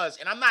because,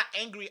 and I'm not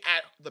angry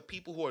at the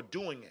people who are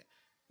doing it,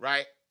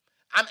 right?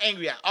 I'm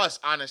angry at us,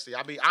 honestly.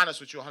 I'll be honest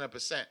with you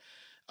 100%.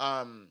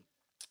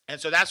 And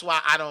so that's why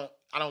I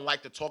don't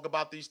like to talk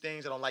about these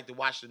things. I don't like to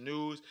watch the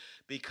news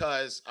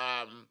because,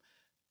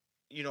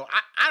 you know,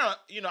 I don't,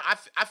 you know,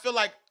 I feel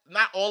like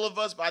not all of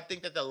us, but I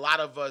think that a lot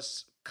of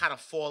us kind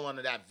of fall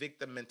under that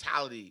victim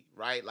mentality,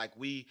 right? Like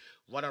we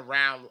run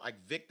around like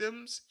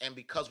victims, and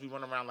because we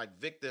run around like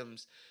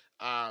victims,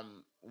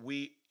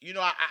 we, you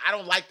know, I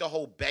don't like the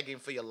whole begging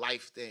for your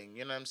life thing.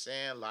 You know what I'm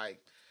saying? Like,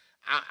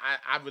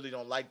 I really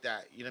don't like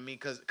that. You know what I mean?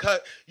 Cause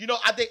you know,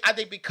 I think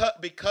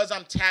because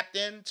I'm tapped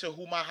into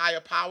who my higher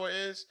power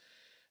is,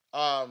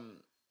 I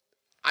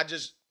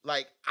just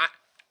like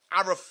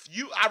I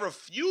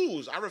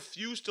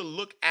refuse to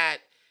look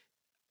at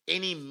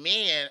any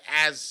man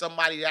as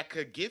somebody that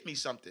could give me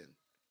something.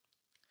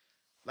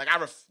 Like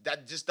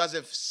that just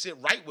doesn't sit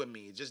right with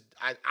me.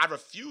 I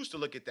refuse to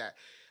look at that.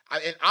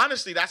 And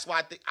honestly, that's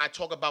why I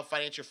talk about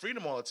financial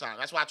freedom all the time.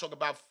 That's why I talk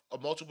about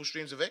multiple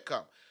streams of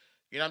income.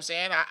 You know what I'm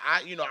saying?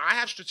 I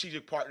have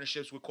strategic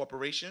partnerships with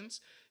corporations.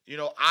 You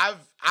know,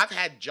 I've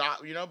had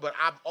job, you know, but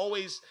I've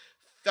always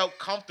felt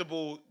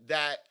comfortable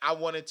that I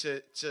wanted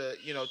to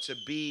you know, to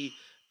be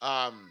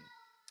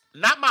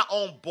not my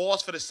own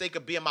boss for the sake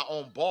of being my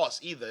own boss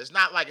either. It's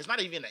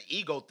not even an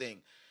ego thing.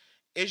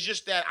 It's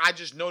just that I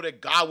just know that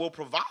God will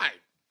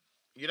provide.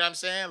 You know what I'm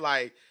saying?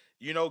 Like,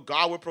 you know,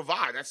 God will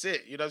provide. That's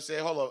it. You know what I'm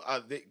saying? Hold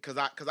on, because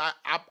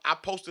I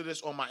posted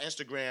this on my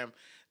Instagram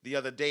the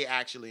other day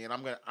actually, and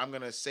I'm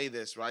gonna say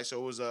this, right. So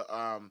it was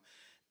one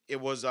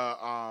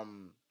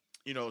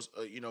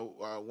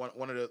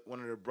of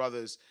the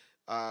brothers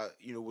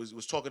you know,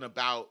 was talking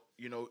about,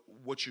 you know,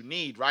 what you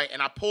need, right? And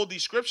I pulled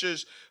these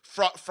scriptures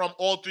from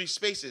all three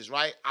spaces,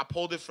 right? I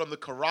pulled it from the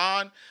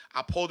Quran,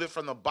 I pulled it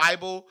from the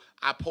Bible,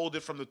 I pulled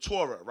it from the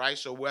Torah, right?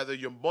 So whether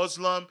you're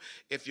Muslim,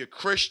 if you're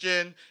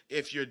Christian,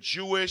 if you're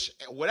Jewish,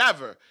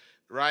 whatever,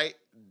 right?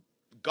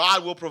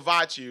 God will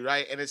provide to you,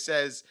 right? And it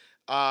says,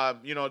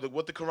 you know,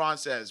 what the Quran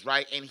says,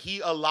 right? And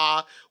he,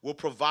 Allah, will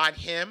provide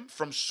him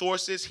from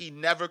sources he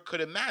never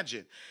could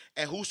imagine.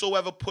 And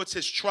whosoever puts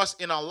his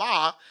trust in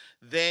Allah,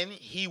 then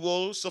he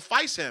will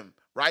suffice him,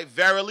 right?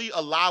 Verily,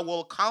 Allah will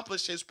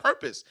accomplish his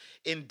purpose.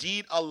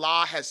 Indeed,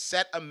 Allah has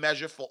set a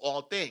measure for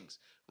all things,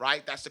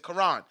 right? That's the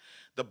Quran.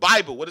 The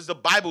Bible, what does the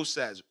Bible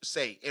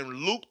say?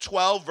 In Luke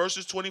 12,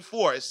 verses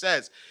 24, it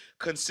says,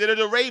 consider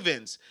the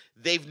ravens.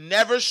 They've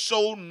never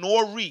sown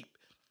nor reap.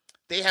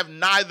 They have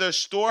neither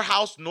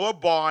storehouse nor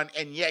barn,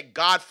 and yet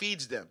God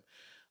feeds them.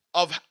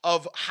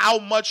 Of how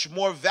much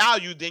more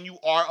value than you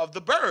are of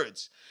the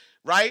birds,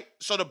 right?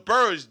 So the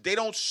birds, they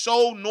don't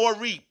sow nor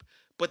reap,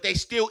 but they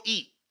still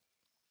eat,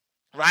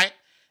 right?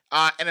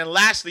 And then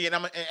lastly, and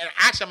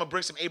actually I'm going to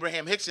bring some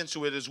Abraham Hicks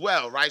into it as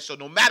well, right? So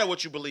no matter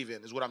what you believe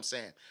in is what I'm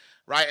saying,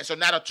 right? And so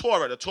now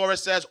the Torah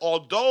says,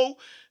 although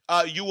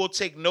you will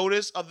take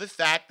notice of the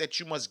fact that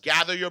you must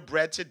gather your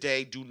bread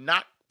today, do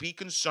not be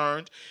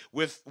concerned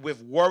with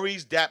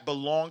worries that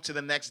belong to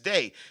the next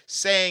day,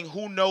 saying,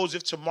 who knows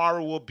if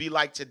tomorrow will be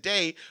like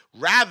today?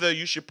 Rather,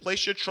 you should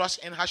place your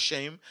trust in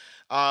Hashem,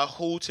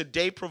 who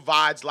today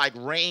provides like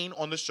rain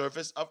on the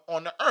surface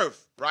on the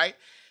earth, right?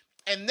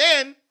 And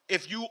then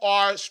if you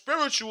are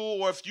spiritual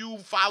or if you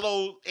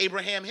follow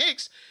Abraham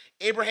Hicks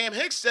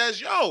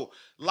says, yo,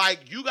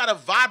 like you got to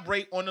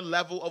vibrate on the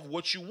level of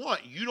what you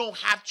want. You don't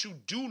have to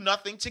do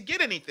nothing to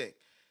get anything.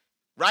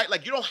 Right?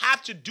 Like, you don't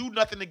have to do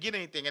nothing to get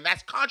anything. And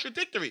that's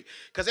contradictory.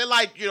 Because they're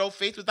like, you know,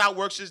 faith without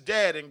works is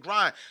dead and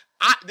grind.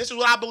 This is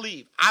what I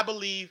believe. I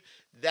believe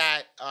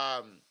that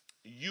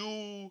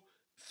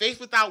faith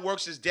without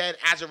works is dead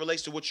as it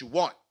relates to what you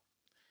want.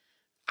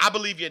 I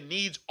believe your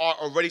needs are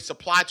already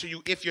supplied to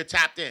you if you're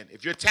tapped in.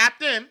 If you're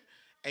tapped in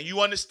and you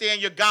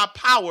understand your God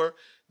power,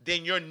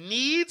 then your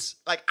needs,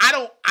 like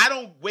I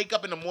don't wake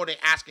up in the morning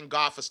asking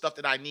God for stuff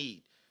that I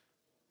need.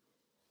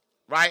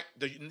 Right?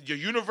 Your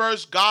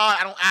universe, God,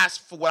 I don't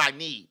ask for what I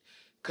need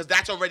because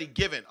that's already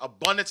given.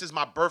 Abundance is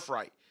my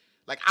birthright.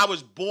 Like I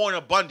was born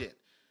abundant.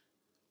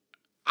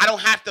 I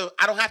don't have to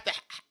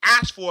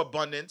ask for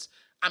abundance.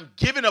 I'm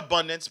given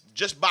abundance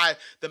just by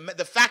the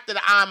fact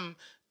that I'm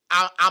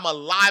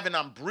alive and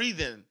I'm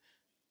breathing.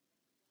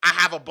 I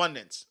have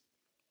abundance.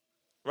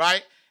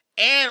 Right?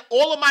 And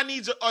all of my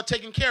needs are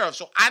taken care of.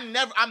 So I'm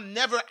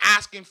never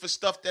asking for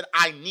stuff that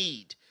I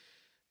need.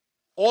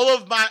 All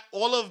of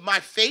my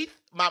faith,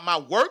 my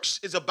works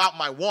is about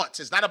my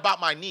wants. It's not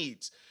about my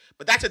needs.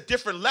 But that's a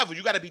different level.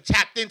 You got to be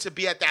tapped in to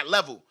be at that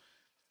level.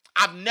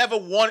 I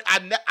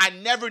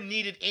never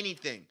needed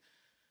anything.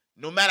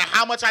 No matter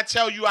how much I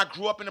tell you I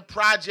grew up in the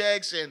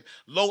projects and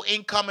low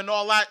income and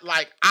all that,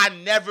 like I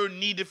never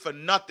needed for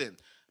nothing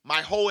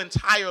my whole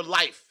entire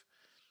life.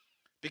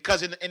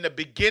 Because in the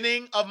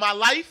beginning of my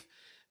life,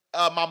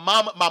 my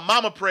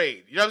mama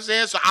prayed. You know what I'm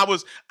saying? So I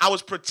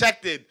was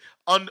protected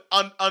under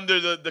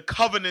the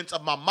covenants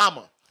of my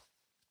mama.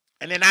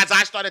 And then as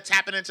I started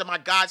tapping into my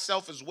God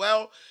self as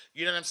well,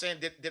 you know what I'm saying?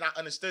 Then I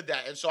understood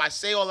that. And so I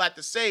say all that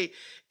to say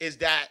is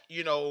that,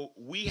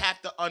 we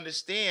have to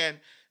understand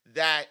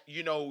that,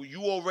 you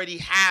already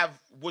have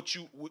what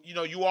you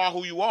are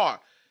who you are.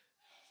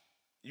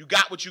 You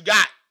got what you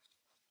got.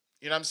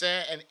 You know what I'm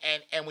saying?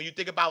 And when you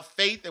think about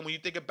faith and when you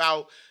think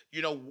about,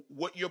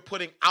 what you're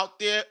putting out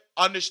there,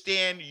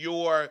 understand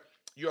your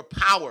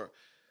power.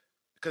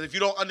 Because if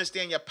you don't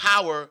understand your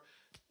power,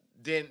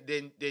 then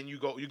you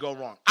go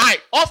wrong. All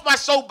right, off my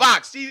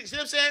soapbox. See what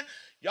I'm saying?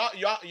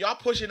 Y'all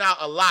pushing out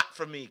a lot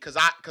from me because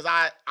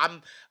I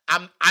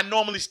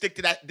normally stick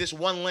to this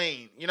one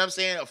lane. You know what I'm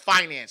saying? Of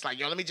finance. Like,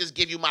 let me just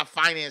give you my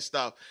finance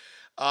stuff.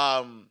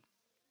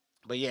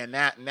 But yeah,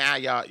 now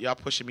y'all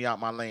pushing me out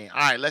my lane.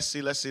 All right, let's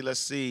see.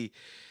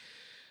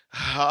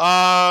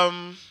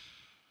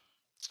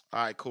 All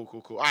right, cool.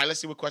 All right,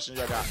 let's see what questions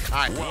y'all got. All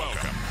right.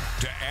 Welcome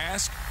to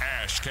Ask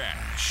Ash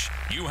Cash.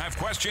 You have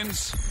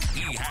questions?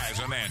 He has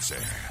an answer.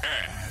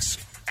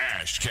 Ask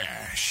Ash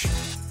Cash.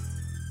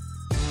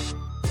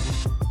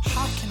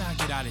 How can I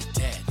get out of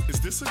debt? Is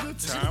this a good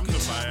time to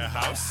buy a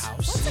house?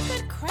 What's a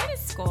good credit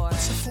score?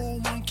 It's a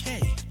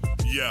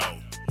 401k. Yo,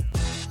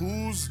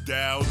 who's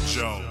Dow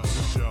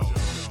Jones?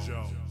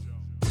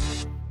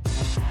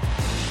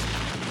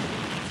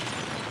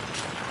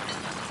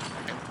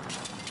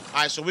 All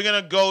right, so we're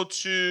going to go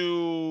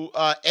to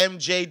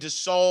MJ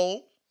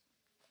DeSoul.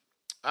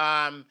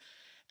 And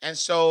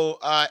so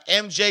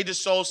MJ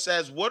DeSoul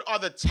says, what are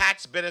the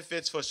tax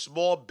benefits for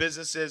small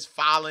businesses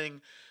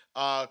filing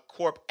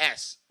Corp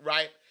S,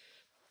 right?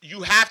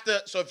 You have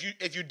to, so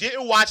if you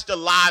didn't watch the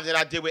live that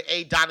I did with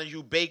A.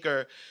 Donahue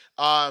Baker,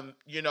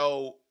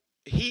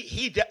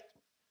 he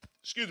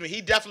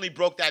definitely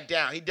broke that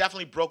down. He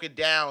definitely broke it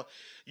down,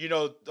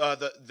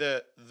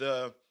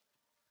 the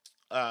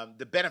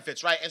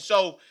benefits, right? And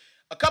so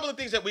a couple of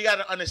things that we got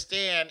to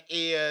understand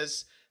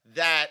is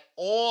that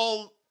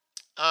all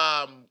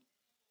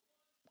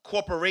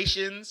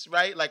corporations,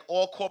 right? Like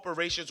all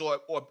corporations or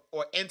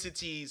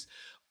entities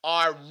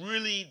are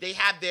really, they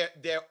have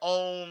their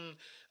own,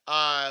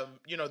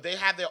 they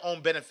have their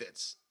own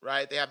benefits,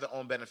 right? They have their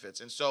own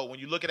benefits. And so when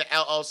you look at an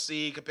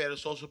LLC compared to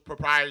social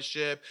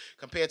proprietorship,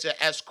 compared to an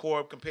S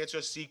Corp, compared to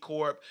a C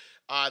Corp,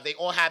 they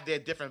all have their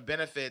different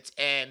benefits.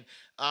 And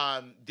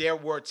there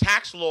were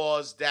tax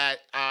laws that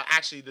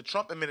actually the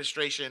Trump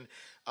administration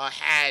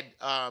had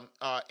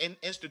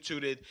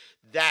instituted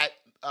that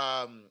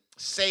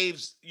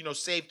saved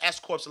S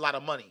Corps a lot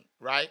of money,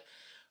 right?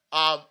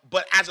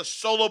 But as a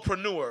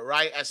solopreneur,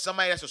 right, as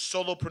somebody that's a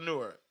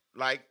solopreneur,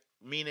 like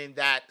meaning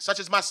that, such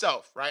as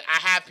myself, right, I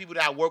have people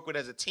that I work with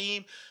as a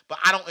team, but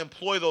I don't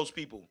employ those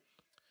people,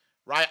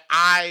 right?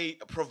 I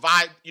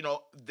provide,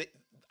 I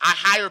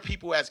hire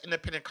people as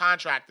independent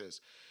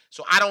contractors,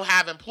 so I don't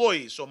have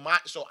employees. So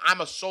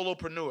I'm a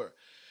solopreneur.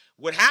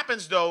 What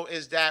happens though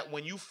is that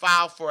when you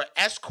file for an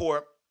S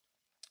Corp,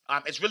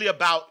 it's really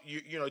about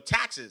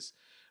taxes,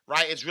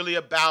 right? It's really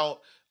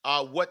about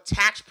what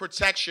tax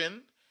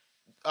protection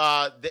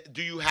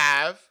do you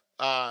have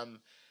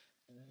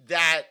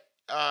that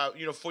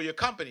for your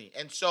company.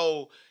 And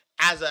so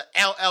as a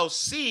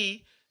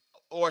LLC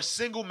or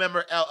single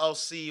member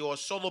LLC or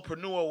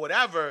solopreneur or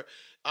whatever,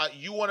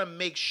 you want to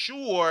make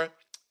sure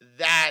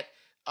that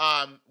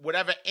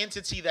whatever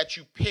entity that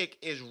you pick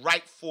is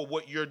right for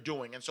what you're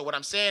doing. And so what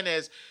I'm saying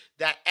is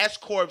that S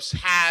Corps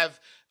have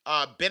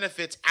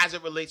benefits as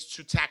it relates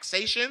to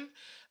taxation,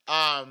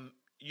 and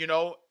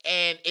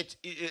it's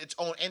its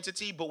own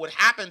entity. But what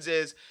happens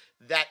is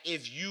that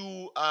if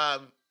you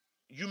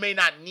may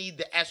not need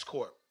the S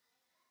Corp,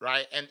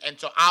 right? And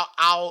so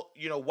I'll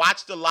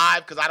watch the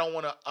live because I don't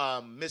want to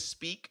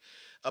misspeak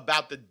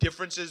about the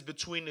differences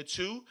between the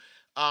two.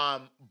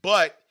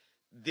 But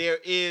there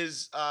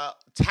is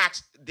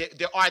tax.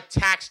 There are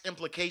tax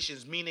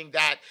implications, meaning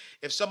that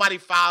if somebody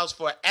files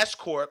for an S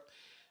Corp,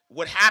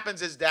 what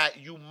happens is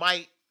that you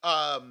might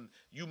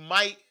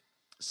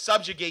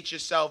subjugate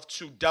yourself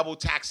to double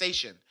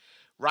taxation,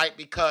 right?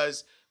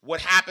 Because what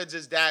happens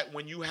is that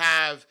when you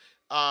have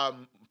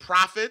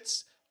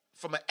profits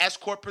from an S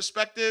Corp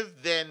perspective,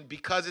 then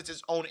because it's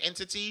its own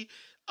entity,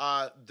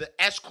 the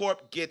S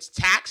Corp gets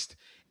taxed.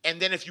 And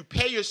then if you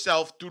pay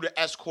yourself through the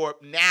S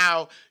Corp,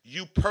 now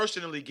you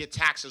personally get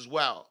taxed as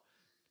well.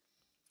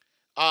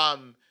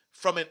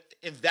 From an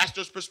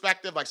investor's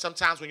perspective, like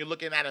sometimes when you're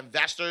looking at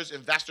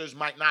investors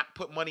might not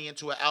put money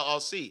into an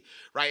LLC,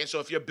 right? And so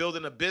if you're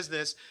building a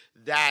business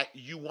that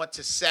you want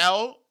to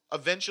sell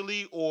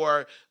eventually,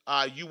 or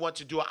you want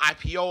to do an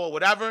IPO or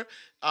whatever,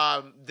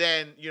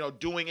 then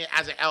doing it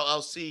as an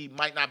LLC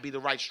might not be the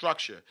right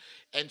structure.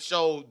 And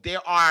so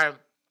there are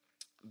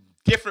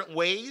different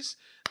ways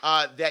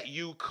that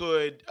you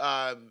could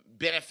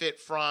benefit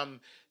from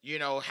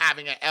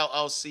having an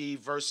LLC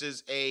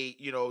versus a,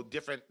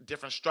 different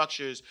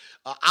structures.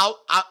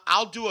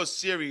 I'll do a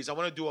series. I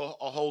want to do a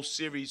whole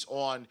series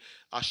on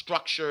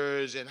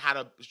structures and how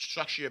to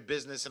structure your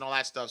business and all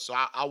that stuff. So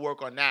I'll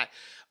work on that.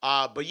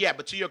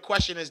 But to your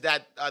question is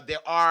that there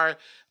are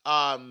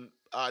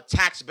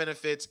tax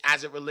benefits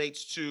as it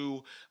relates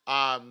to,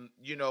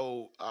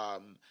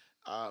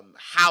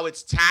 how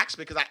it's taxed,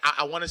 because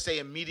I want to say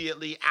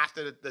immediately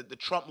after the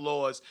Trump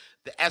laws,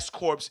 the S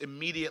corps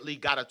immediately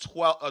got a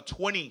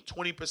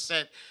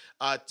 20%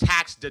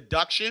 tax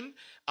deduction,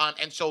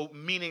 and so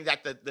meaning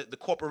that the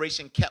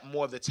corporation kept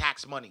more of the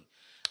tax money,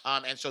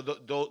 and so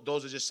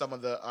those are just some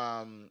of the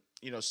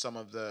some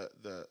of the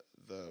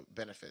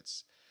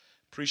benefits.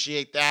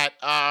 Appreciate that.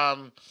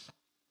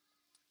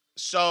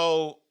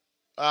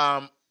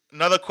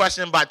 Another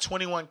question by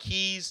 21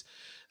 Keys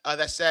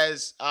that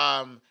says,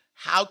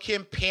 how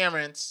can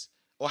parents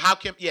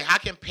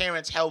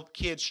help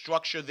kids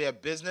structure their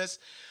business?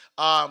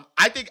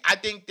 I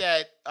think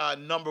that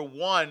number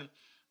one,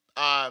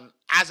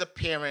 as a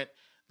parent,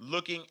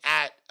 looking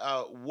at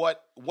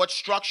what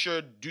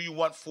structure do you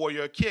want for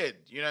your kid?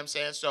 You know what I'm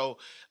saying? So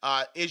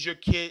is your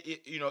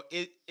kid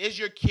is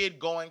your kid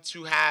going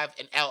to have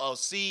an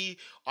LLC?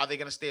 Are they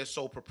going to stay a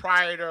sole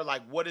proprietor?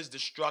 Like, what is the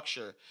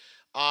structure?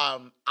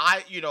 I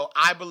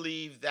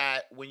believe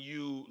that when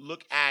you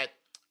look at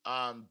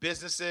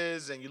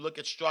businesses and you look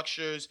at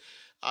structures,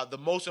 the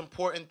most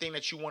important thing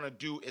that you want to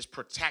do is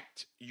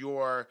protect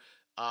your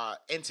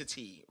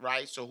entity,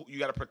 right? So you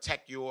got to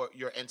protect your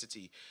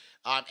entity.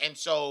 And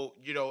so,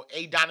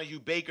 A. Donahue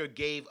Baker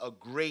gave a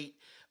great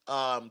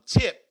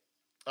tip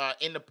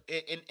in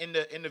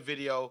the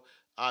video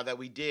that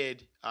we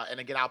did, and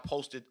again I'll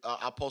post it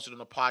on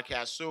the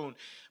podcast soon.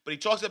 But he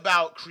talks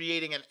about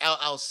creating an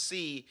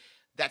LLC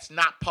that's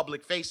not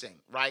public facing,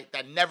 right?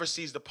 That never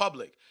sees the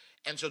public,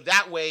 and so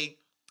that way,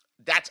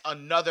 that's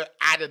another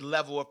added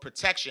level of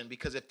protection,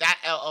 because if that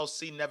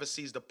LLC never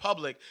sees the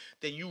public,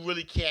 then you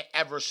really can't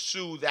ever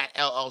sue that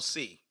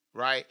LLC,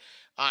 right?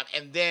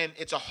 And then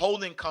it's a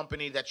holding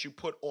company that you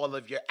put all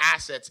of your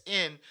assets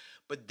in,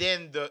 but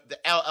then the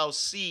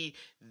LLC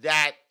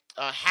that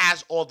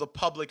has all the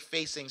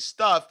public-facing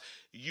stuff,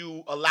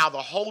 you allow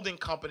the holding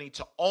company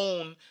to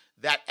own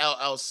that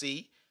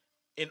LLC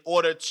in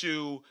order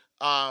to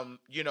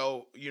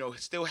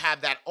still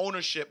have that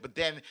ownership, but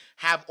then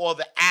have all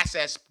the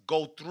assets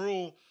go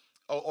through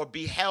or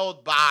be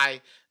held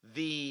by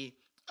the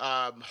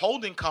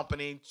holding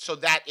company, so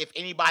that if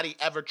anybody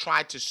ever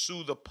tried to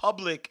sue the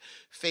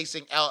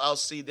public-facing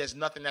LLC, there's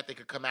nothing that they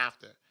could come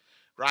after,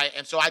 right?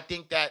 And so I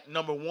think that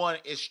number one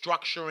is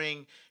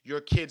structuring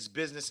your kid's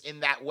business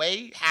in that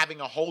way,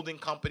 having a holding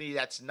company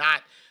that's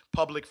not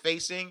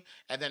public-facing,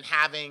 and then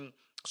having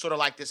sort of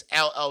like this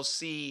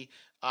LLC,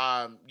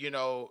 or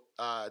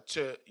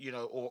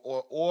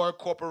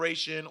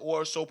corporation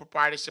or sole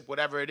proprietorship,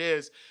 whatever it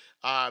is,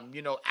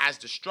 as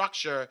the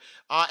structure.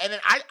 And then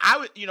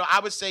I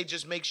would say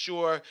just make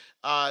sure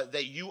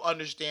that you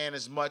understand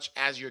as much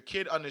as your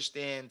kid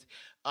understands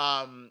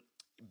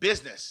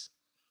business.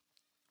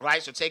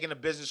 Right, so taking a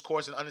business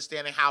course and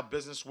understanding how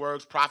business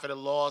works, profit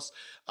and loss,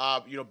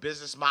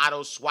 business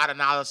models, SWOT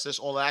analysis,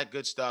 all of that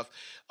good stuff,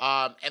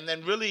 and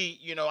then really,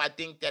 I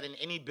think that in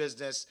any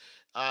business,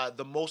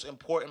 the most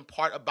important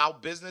part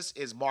about business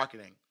is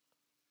marketing,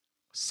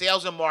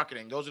 sales and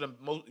marketing. Those are the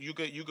most. You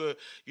could,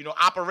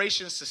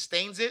 operations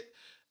sustains it,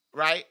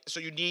 right? So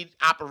you need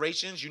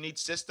operations, you need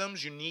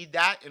systems, you need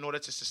that in order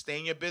to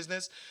sustain your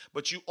business.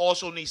 But you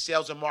also need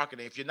sales and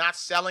marketing. If you're not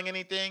selling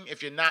anything, if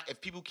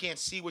people can't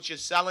see what you're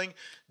selling,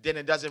 then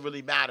it doesn't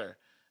really matter,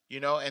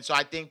 And so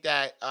I think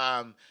that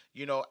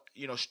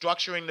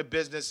structuring the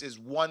business is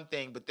one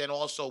thing, but then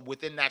also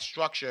within that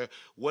structure,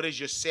 what is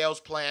your sales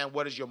plan?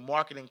 What is your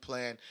marketing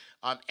plan?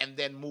 And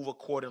then move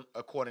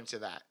according to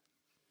that.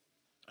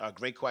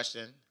 Great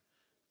question.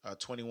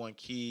 21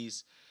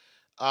 Keys.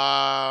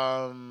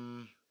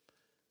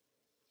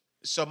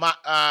 So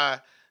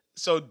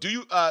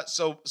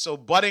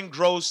Budding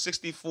Grows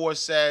 64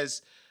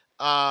 says,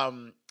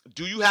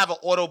 do you have an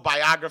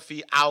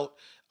autobiography out?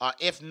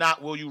 If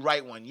not, will you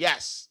write one?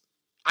 Yes,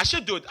 I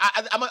should do it.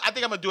 I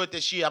think I'm gonna do it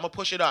this year. I'm gonna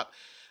push it up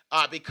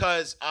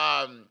because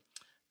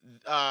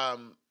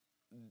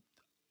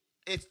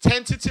it's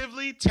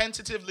tentatively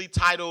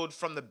titled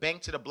 "From the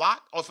Bank to the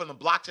Block" or "From the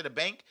Block to the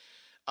Bank."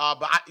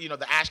 But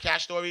the Ash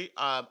Cash story.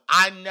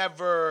 I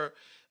never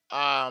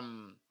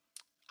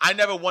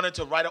wanted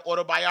to write an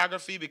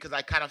autobiography because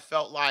I kind of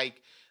felt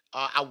like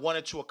I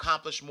wanted to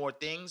accomplish more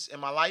things in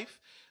my life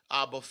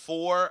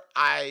before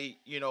I,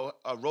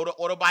 wrote an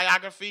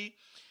autobiography.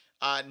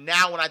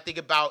 Now, when I think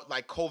about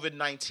like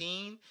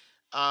COVID-19,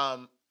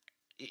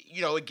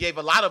 it gave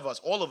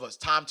all of us,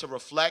 time to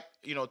reflect,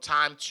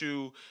 time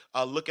to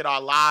look at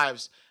our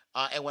lives.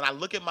 And when I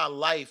look at my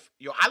life,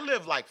 I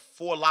live like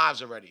 4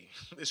 lives already.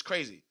 It's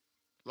crazy.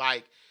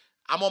 Like,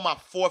 I'm on my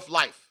 4th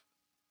life,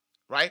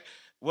 right?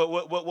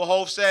 What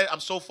Hov said, I'm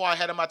so far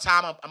ahead of my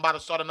time. I'm about to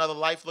start another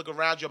life. Look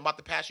around you. I'm about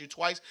to pass you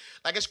twice.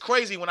 Like, it's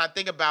crazy when I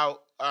think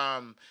about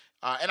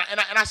And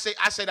I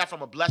say that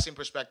from a blessing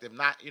perspective.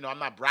 Not, I'm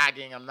not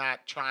bragging. I'm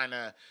not trying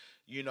to,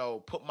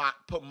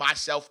 put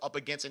myself up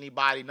against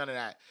anybody. None of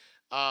that.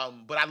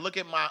 But I look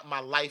at my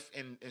life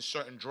in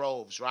certain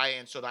droves, right?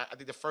 And so I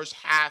think the first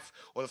half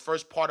or the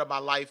first part of my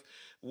life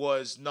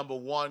was, number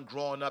one,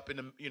 growing up in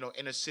the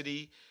inner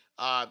city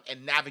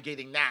and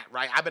navigating that,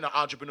 right? I've been an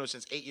entrepreneur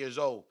since 8 years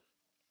old.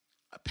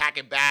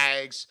 Packing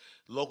bags,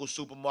 local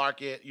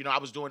supermarket. I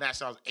was doing that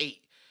since I was 8.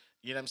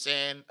 You know what I'm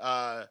saying?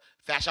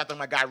 Fast Shot,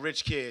 my guy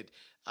Rich kid.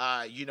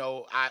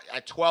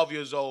 At 12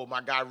 years old,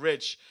 my guy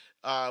Rich,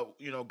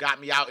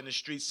 got me out in the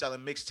streets selling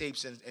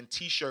mixtapes and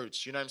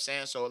T-shirts. You know what I'm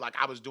saying? So, like,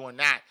 I was doing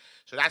that.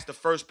 So that's the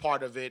first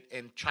part of it,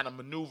 and trying to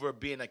maneuver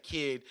being a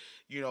kid,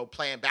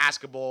 playing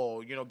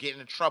basketball,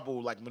 getting in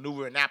trouble, like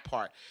maneuvering that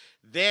part.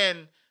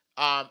 Then,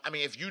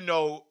 if in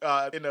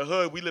the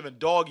hood, we live in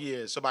dog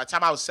years. So by the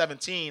time I was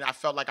 17, I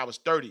felt like I was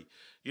 30.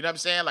 You know what I'm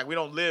saying? Like, we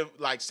don't live,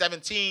 like,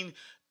 17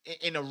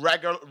 in a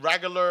regular,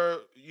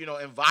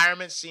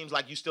 environment seems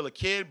like you still a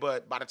kid.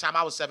 But by the time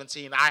I was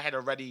 17, I had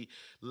already,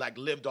 like,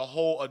 lived a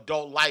whole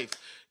adult life.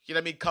 You know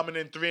what I mean? Coming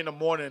in 3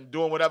 a.m,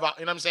 doing whatever,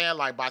 you know what I'm saying?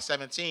 Like, by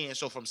 17. And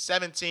so from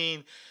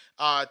 17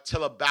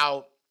 till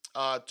about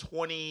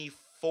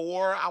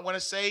 24, I want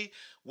to say,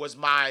 was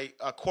my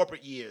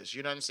corporate years.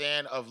 You know what I'm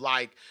saying? Of,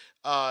 like,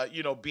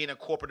 being in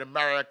corporate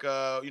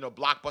America,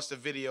 Blockbuster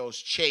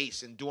Videos,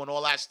 Chase, and doing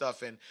all that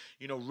stuff, and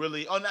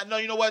really. Oh no,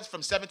 you know what?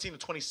 From 17 to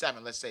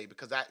 27, let's say,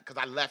 because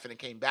I left and it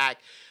came back,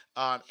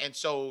 and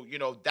so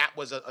that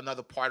was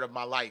another part of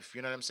my life.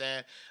 You know what I'm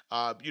saying?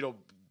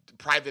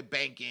 Private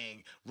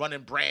banking,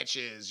 running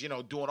branches,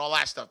 doing all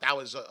that stuff. That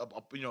was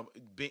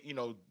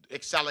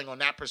excelling on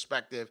that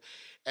perspective,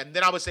 and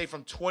then I would say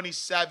from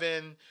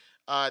 27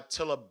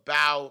 till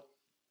about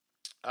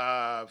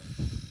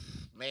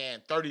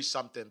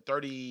 30-something,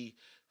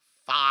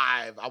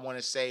 35, I want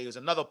to say, is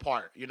another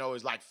part,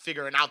 is like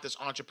figuring out this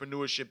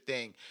entrepreneurship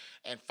thing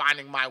and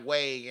finding my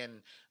way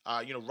and,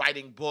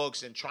 writing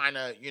books and trying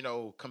to,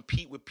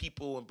 compete with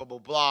people and blah, blah,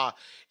 blah.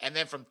 And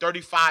then from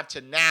 35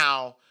 to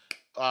now,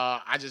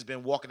 I just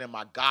been walking in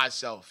my God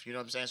self, you know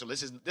what I'm saying? So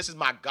this is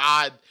my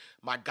God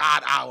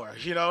hour,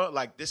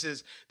 like this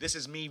is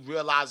me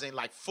realizing,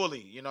 like,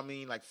 fully, you know what I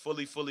mean? Like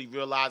fully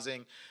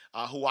realizing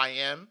who I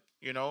am.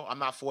 I'm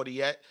not 40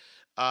 yet.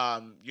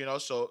 I'm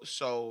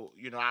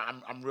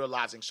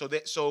realizing I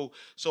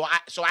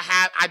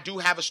do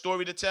have a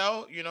story to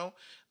tell,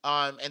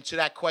 and to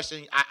that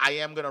question, I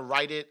am going to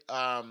write it,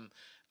 from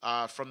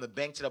the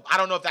bank to the, I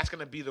don't know if that's going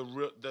to be the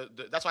real,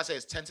 that's why I say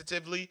it's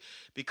tentatively,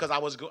 because I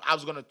was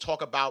going to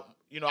talk about,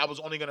 I was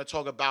only going to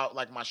talk about,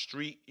 like, my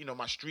street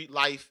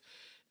life,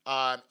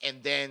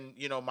 and then,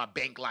 my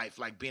bank life,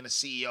 like being a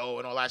CEO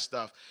and all that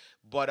stuff.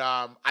 But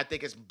I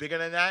think it's bigger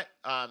than that,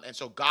 and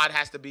so God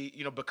has to be,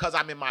 because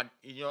I'm in my,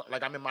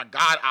 I'm in my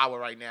God hour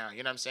right now.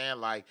 You know what I'm saying?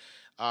 Like,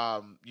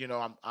 I'm in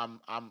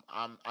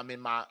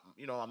my,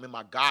 I'm in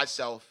my God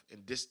self,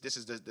 and this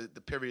is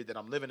the period that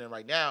I'm living in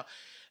right now,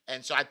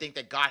 and so I think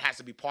that God has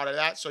to be part of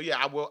that. So yeah,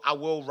 I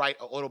will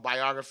write an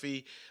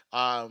autobiography,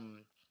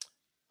 and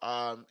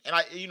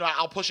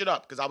I'll push it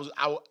up because it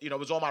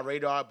was on my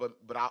radar, but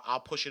I'll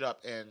push it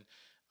up and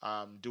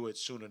do it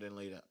sooner than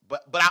later.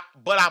 But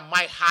I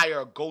might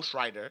hire a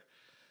ghostwriter,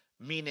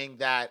 meaning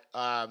that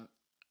I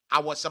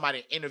want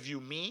somebody to interview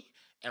me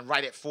and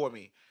write it for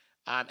me.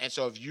 And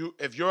so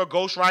if you're a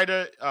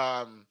ghostwriter,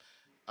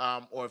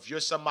 or if you're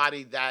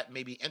somebody that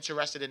may be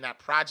interested in that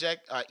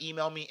project,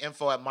 email me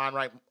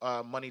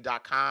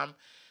info@mindrightmoney.com.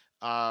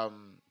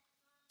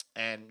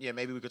 And yeah,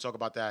 maybe we could talk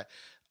about that.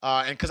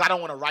 And because I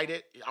don't want to write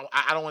it,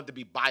 I don't want it to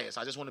be biased.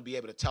 I just want to be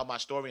able to tell my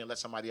story and let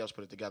somebody else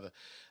put it together.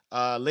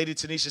 Lady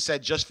Tanisha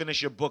said, just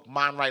finish your book,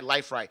 Mind Right,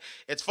 Life Right.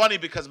 It's funny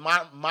because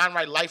Mind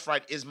Right, Life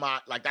Right is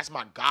that's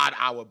my God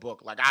hour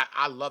book. Like,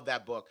 I love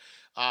that book.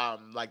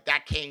 Like,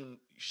 that came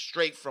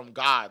straight from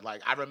God.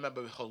 Like, I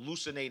remember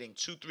hallucinating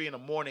 2-3 in the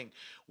morning,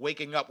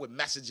 waking up with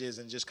messages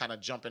and just kind of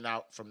jumping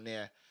out from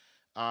there.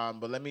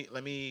 But let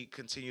me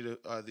continue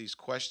these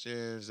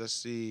questions. Let's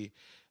see.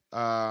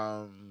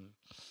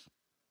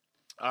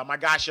 My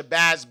guy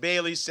Shabazz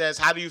Bailey says,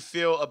 how do you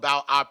feel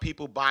about our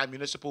people buying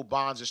municipal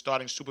bonds and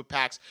starting super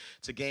PACs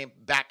to gain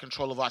back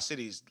control of our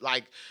cities?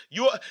 Like,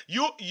 you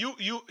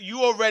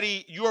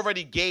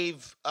already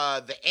gave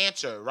the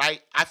answer,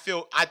 right? I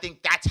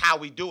think that's how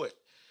we do it.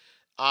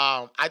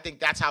 I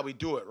think that's how we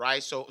do it,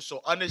 right? So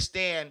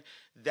understand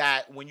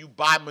that when you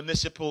buy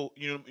municipal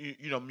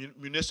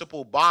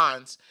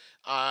bonds,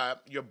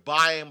 you're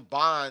buying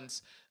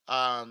bonds.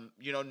 Now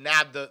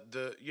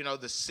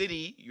the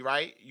city,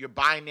 right? You're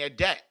buying their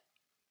debt.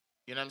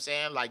 You know what I'm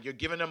saying? Like, you're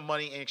giving them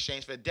money in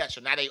exchange for debt.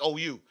 So now they owe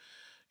you.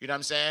 You know what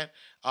I'm saying?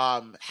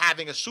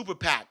 Having a super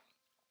PAC.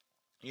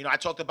 I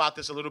talked about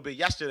this a little bit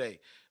yesterday,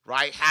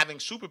 right? Having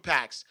super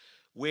PACs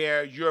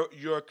where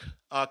you're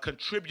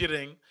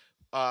contributing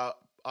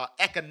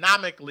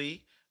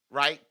economically,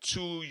 right,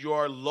 to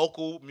your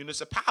local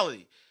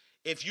municipality.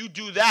 If you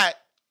do that,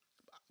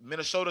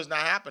 Minnesota's not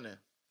happening.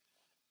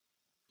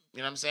 You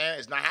know what I'm saying?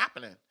 It's not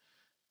happening.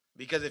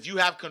 Because if you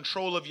have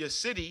control of your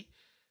city,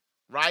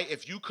 right?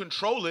 If you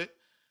control it,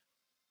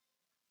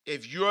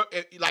 if you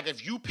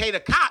pay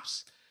the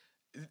cops,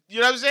 you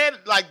know what I'm saying?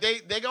 Like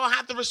they gonna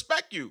have to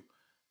respect you.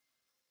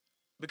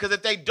 Because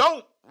if they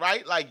don't,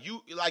 right?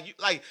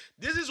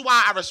 This is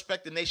why I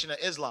respect the Nation of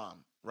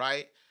Islam,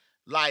 right?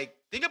 Like,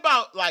 think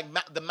about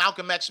the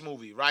Malcolm X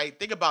movie, right?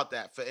 Think about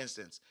that, for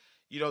instance.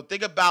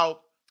 Think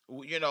about,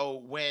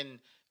 when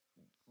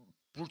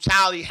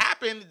brutality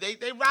happened,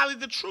 they rallied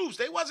the troops.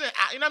 They wasn't,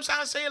 you know what I'm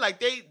trying to say? Like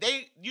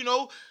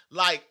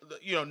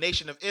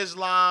Nation of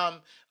Islam,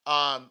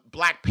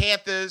 Black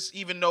Panthers,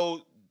 even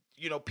though,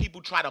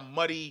 people try to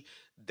muddy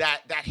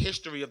that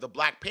history of the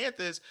Black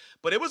Panthers,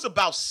 but it was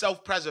about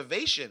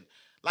self-preservation.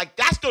 Like,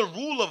 that's the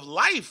rule of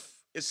life,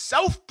 is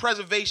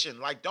self-preservation.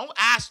 Like, don't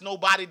ask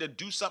nobody to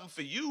do something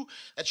for you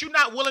that you're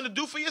not willing to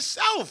do for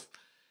yourself.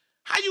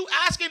 How you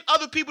asking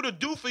other people to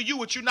do for you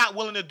what you're not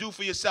willing to do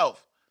for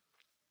yourself?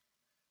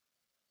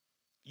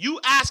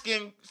 You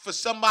asking for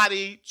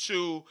somebody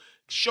to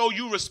show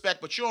you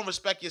respect, but you don't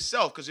respect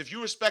yourself. Because if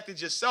you respected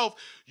yourself,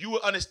 you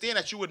would understand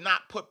that you would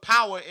not put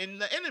power in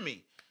the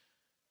enemy.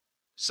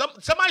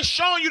 Somebody's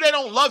showing you they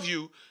don't love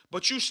you,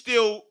 but you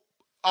still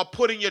are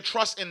putting your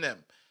trust in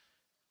them.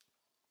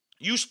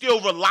 You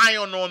still rely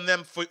on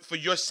them for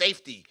your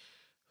safety,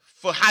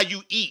 for how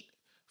you eat,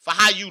 for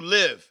how you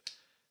live.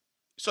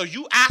 So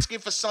you asking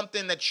for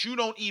something that you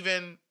don't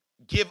even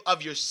give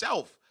of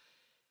yourself.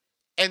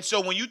 And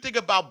so when you think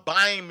about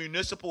buying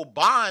municipal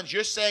bonds,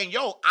 you're saying,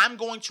 yo, I'm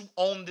going to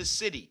own this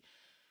city.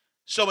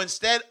 So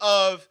instead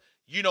of,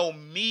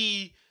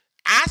 me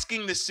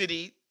asking the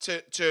city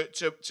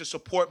to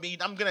support me,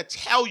 I'm going to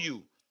tell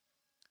you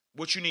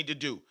what you need to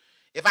do.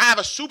 If I have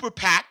a super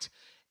PAC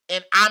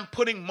and I'm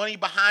putting money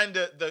behind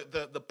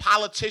the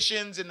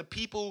politicians and the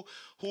people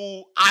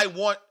who I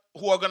want,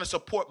 who are going to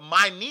support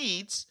my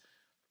needs,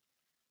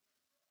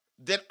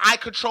 then I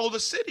control the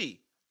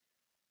city.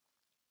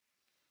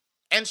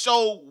 And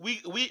so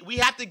we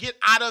have to get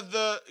out of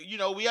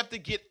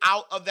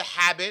the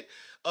habit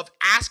of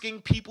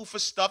asking people for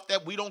stuff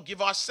that we don't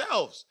give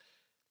ourselves.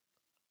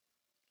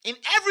 In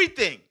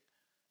everything.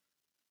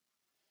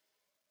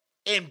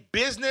 In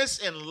business,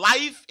 in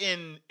life,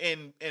 in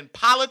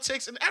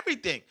politics, and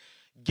everything.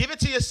 Give it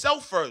to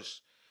yourself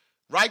first.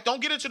 Right?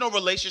 Don't get into no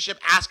relationship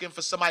asking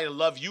for somebody to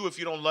love you if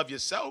you don't love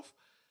yourself.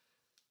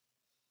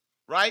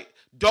 Right?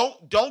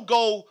 Don't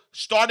go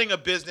starting a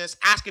business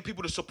asking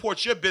people to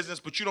support your business,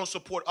 but you don't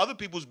support other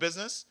people's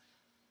business.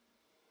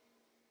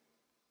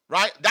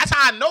 Right? That's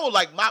how I know,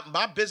 like,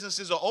 my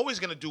businesses are always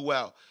going to do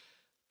well.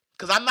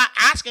 Because I'm not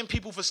asking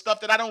people for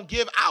stuff that I don't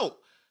give out.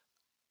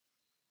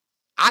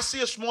 I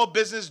see a small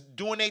business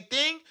doing their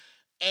thing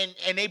and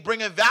they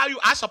bring in value,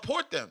 I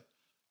support them.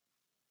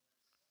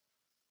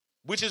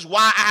 Which is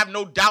why I have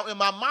no doubt in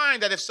my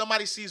mind that if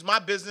somebody sees my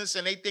business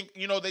and they think,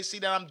 they see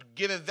that I'm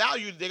giving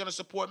value, they're going to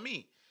support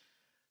me.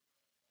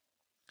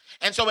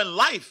 And so in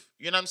life,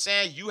 you know what I'm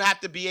saying, you have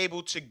to be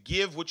able to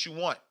give what you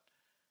want.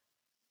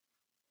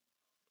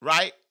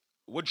 Right?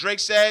 What Drake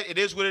said, it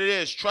is what it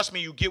is. Trust me,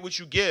 you get what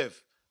you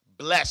give.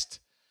 Blessed.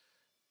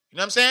 You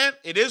know what I'm saying?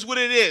 It is what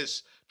it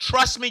is.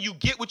 Trust me, you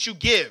get what you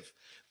give.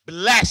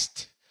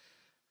 Blessed.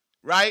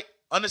 Right?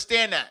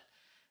 Understand that.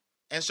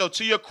 And so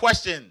to your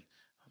question,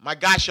 my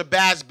guy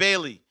Shabazz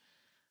Bailey,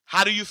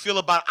 how do you feel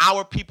about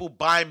our people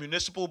buying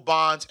municipal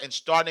bonds and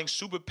starting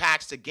super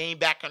PACs to gain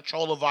back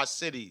control of our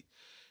city?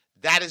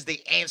 That is the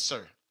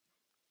answer.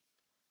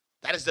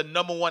 That is the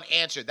number one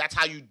answer. That's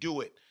how you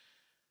do it.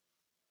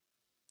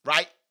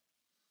 Right?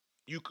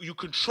 You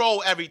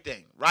control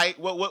everything, right?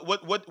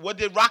 What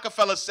did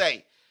Rockefeller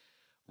say?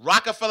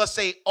 Rockefeller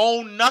say,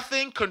 own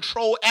nothing,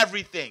 control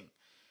everything.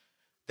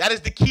 That is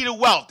the key to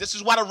wealth. This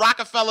is why the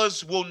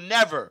Rockefellers will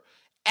never,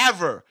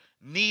 ever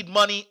need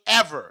money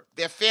ever.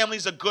 Their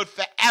families are good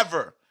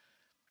forever.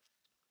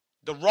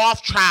 The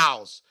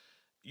Rothschilds,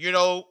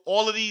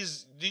 all of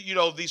these,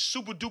 these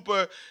super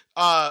duper,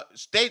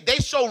 they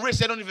so rich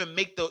they don't even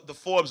make the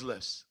Forbes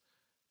list.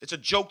 It's a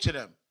joke to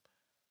them.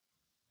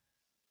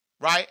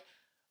 Right?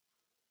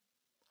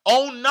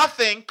 Own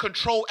nothing,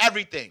 control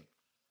everything.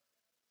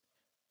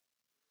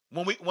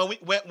 When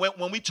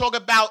we talk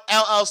about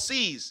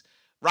LLCs,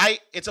 right?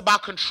 It's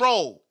about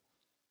control.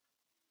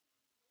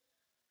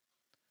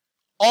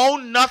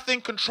 Own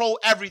nothing, control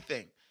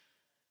everything.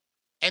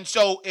 And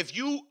so if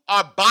you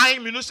are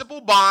buying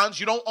municipal bonds,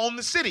 you don't own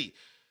the city,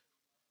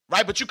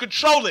 right? But you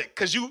control it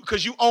because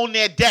you own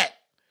their debt.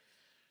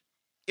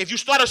 If you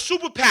start a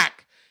super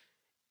PAC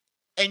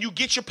and you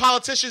get your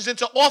politicians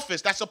into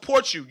office that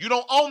support you, you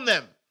don't own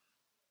them,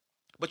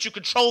 but you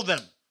control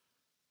them,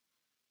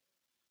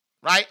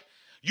 right?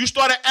 You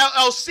start an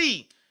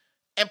LLC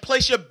and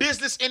place your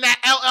business in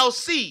that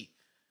LLC.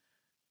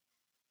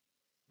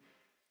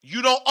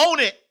 You don't own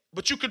it,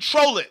 but you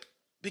control it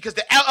because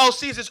the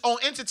LLC is its own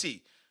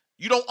entity.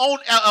 You don't own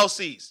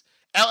LLCs.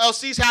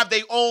 LLCs have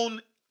their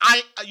own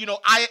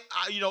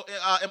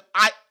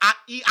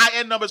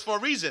EIN numbers for a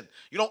reason.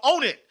 You don't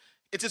own it.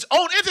 It's its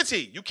own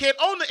entity. You can't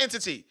own the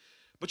entity,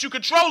 but you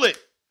control it.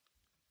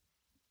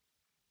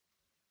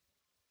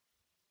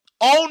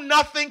 Own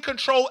nothing,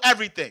 control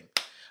everything.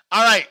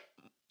 All right.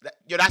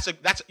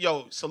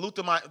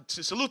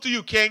 Salute to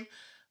you, King.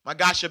 My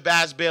guy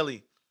Shabazz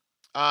Bailey.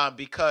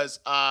 Because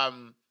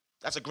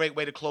that's a great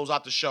way to close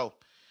out the show.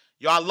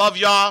 Yo, I love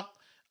y'all.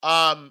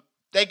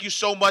 Thank you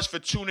so much for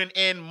tuning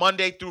in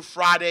Monday through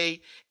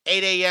Friday,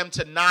 8 a.m.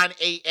 to 9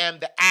 a.m.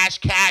 The Ash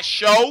Cash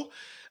Show.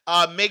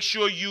 Make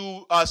sure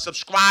you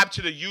subscribe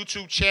to the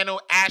YouTube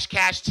channel,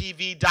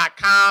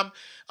 ashcashtv.com.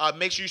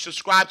 Make sure you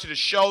subscribe to the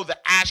show, the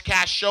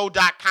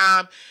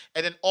ashcashshow.com.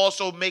 And then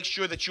also make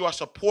sure that you are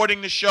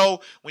supporting the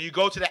show. When you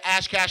go to the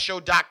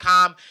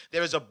ashcashshow.com,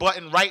 there is a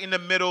button right in the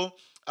middle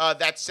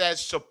that says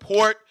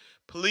support.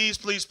 Please,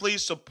 please,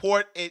 please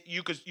support it.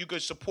 You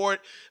could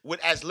support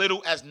with as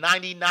little as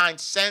 99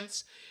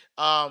 cents.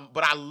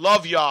 But I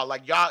love y'all.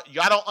 Like y'all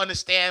don't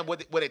understand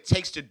what it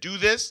takes to do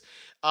this.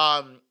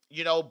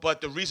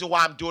 But the reason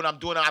why I'm doing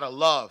it out of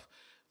love.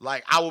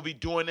 Like I will be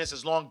doing this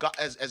as long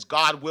as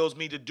God wills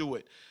me to do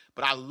it.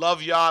 But I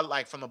love y'all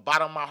like from the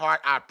bottom of my heart.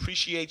 I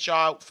appreciate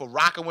y'all for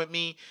rocking with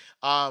me.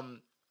 I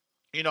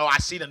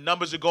see the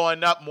numbers are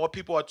going up. More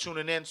people are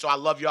tuning in, so I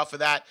love y'all for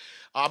that.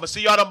 I'm going to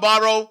see y'all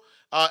tomorrow.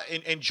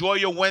 Enjoy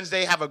your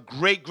Wednesday. Have a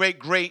great, great,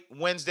 great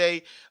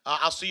Wednesday.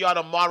 I'll see y'all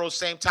tomorrow,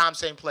 same time,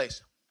 same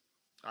place.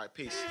 All right,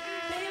 peace.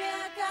 Baby,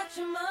 I got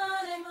your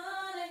money.